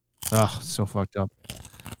 Oh, so fucked up.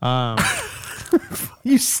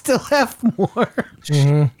 You still have more.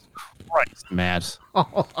 Christ, Matt.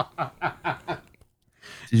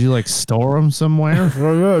 Did you like store them somewhere?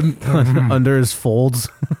 Under his folds.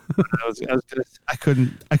 I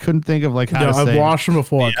couldn't think of like how to I've say. washed them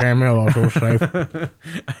before. I can't remember. I was so safe.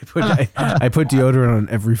 I put deodorant on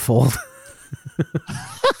every fold.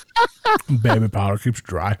 Baby powder keeps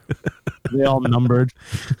dry. They all numbered,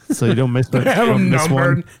 so you don't miss one. Have them miss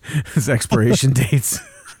numbered. His expiration dates.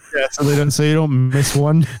 Yeah, so you don't miss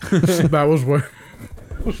one. That was what.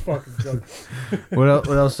 That was fucking good. What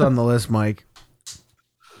else on the list, Mike?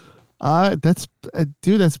 That's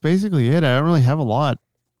basically it. I don't really have a lot.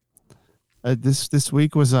 This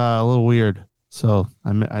week was a little weird, so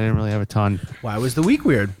I didn't really have a ton. Why was the week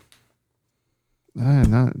weird? I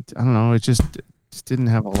don't know. It just didn't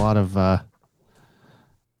have a lot of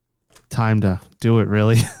time to do it,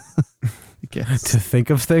 really. I guess. To think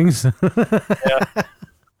of things.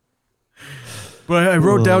 But I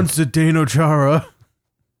wrote down Zdeno Chara.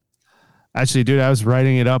 Actually, dude, I was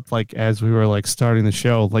writing it up like as we were like starting the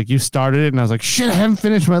show. Like you started it, and I was like, "Shit, I haven't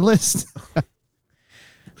finished my list."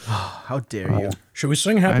 How dare you? Should we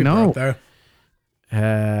sing Happy I know. Birthday?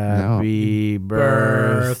 Happy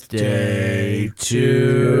birthday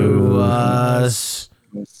to us.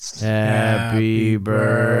 Happy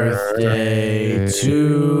birthday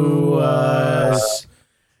to us.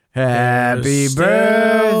 Happy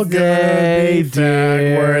Still gonna birthday, be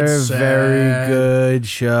dear. backwards Very sad. good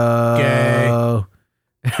show.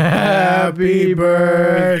 Happy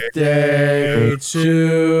birthday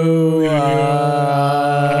to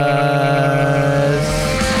us.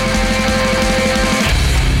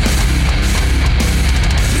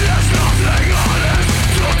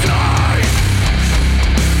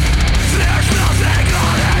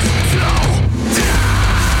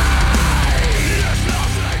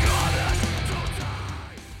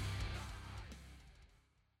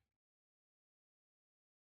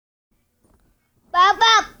 Baba.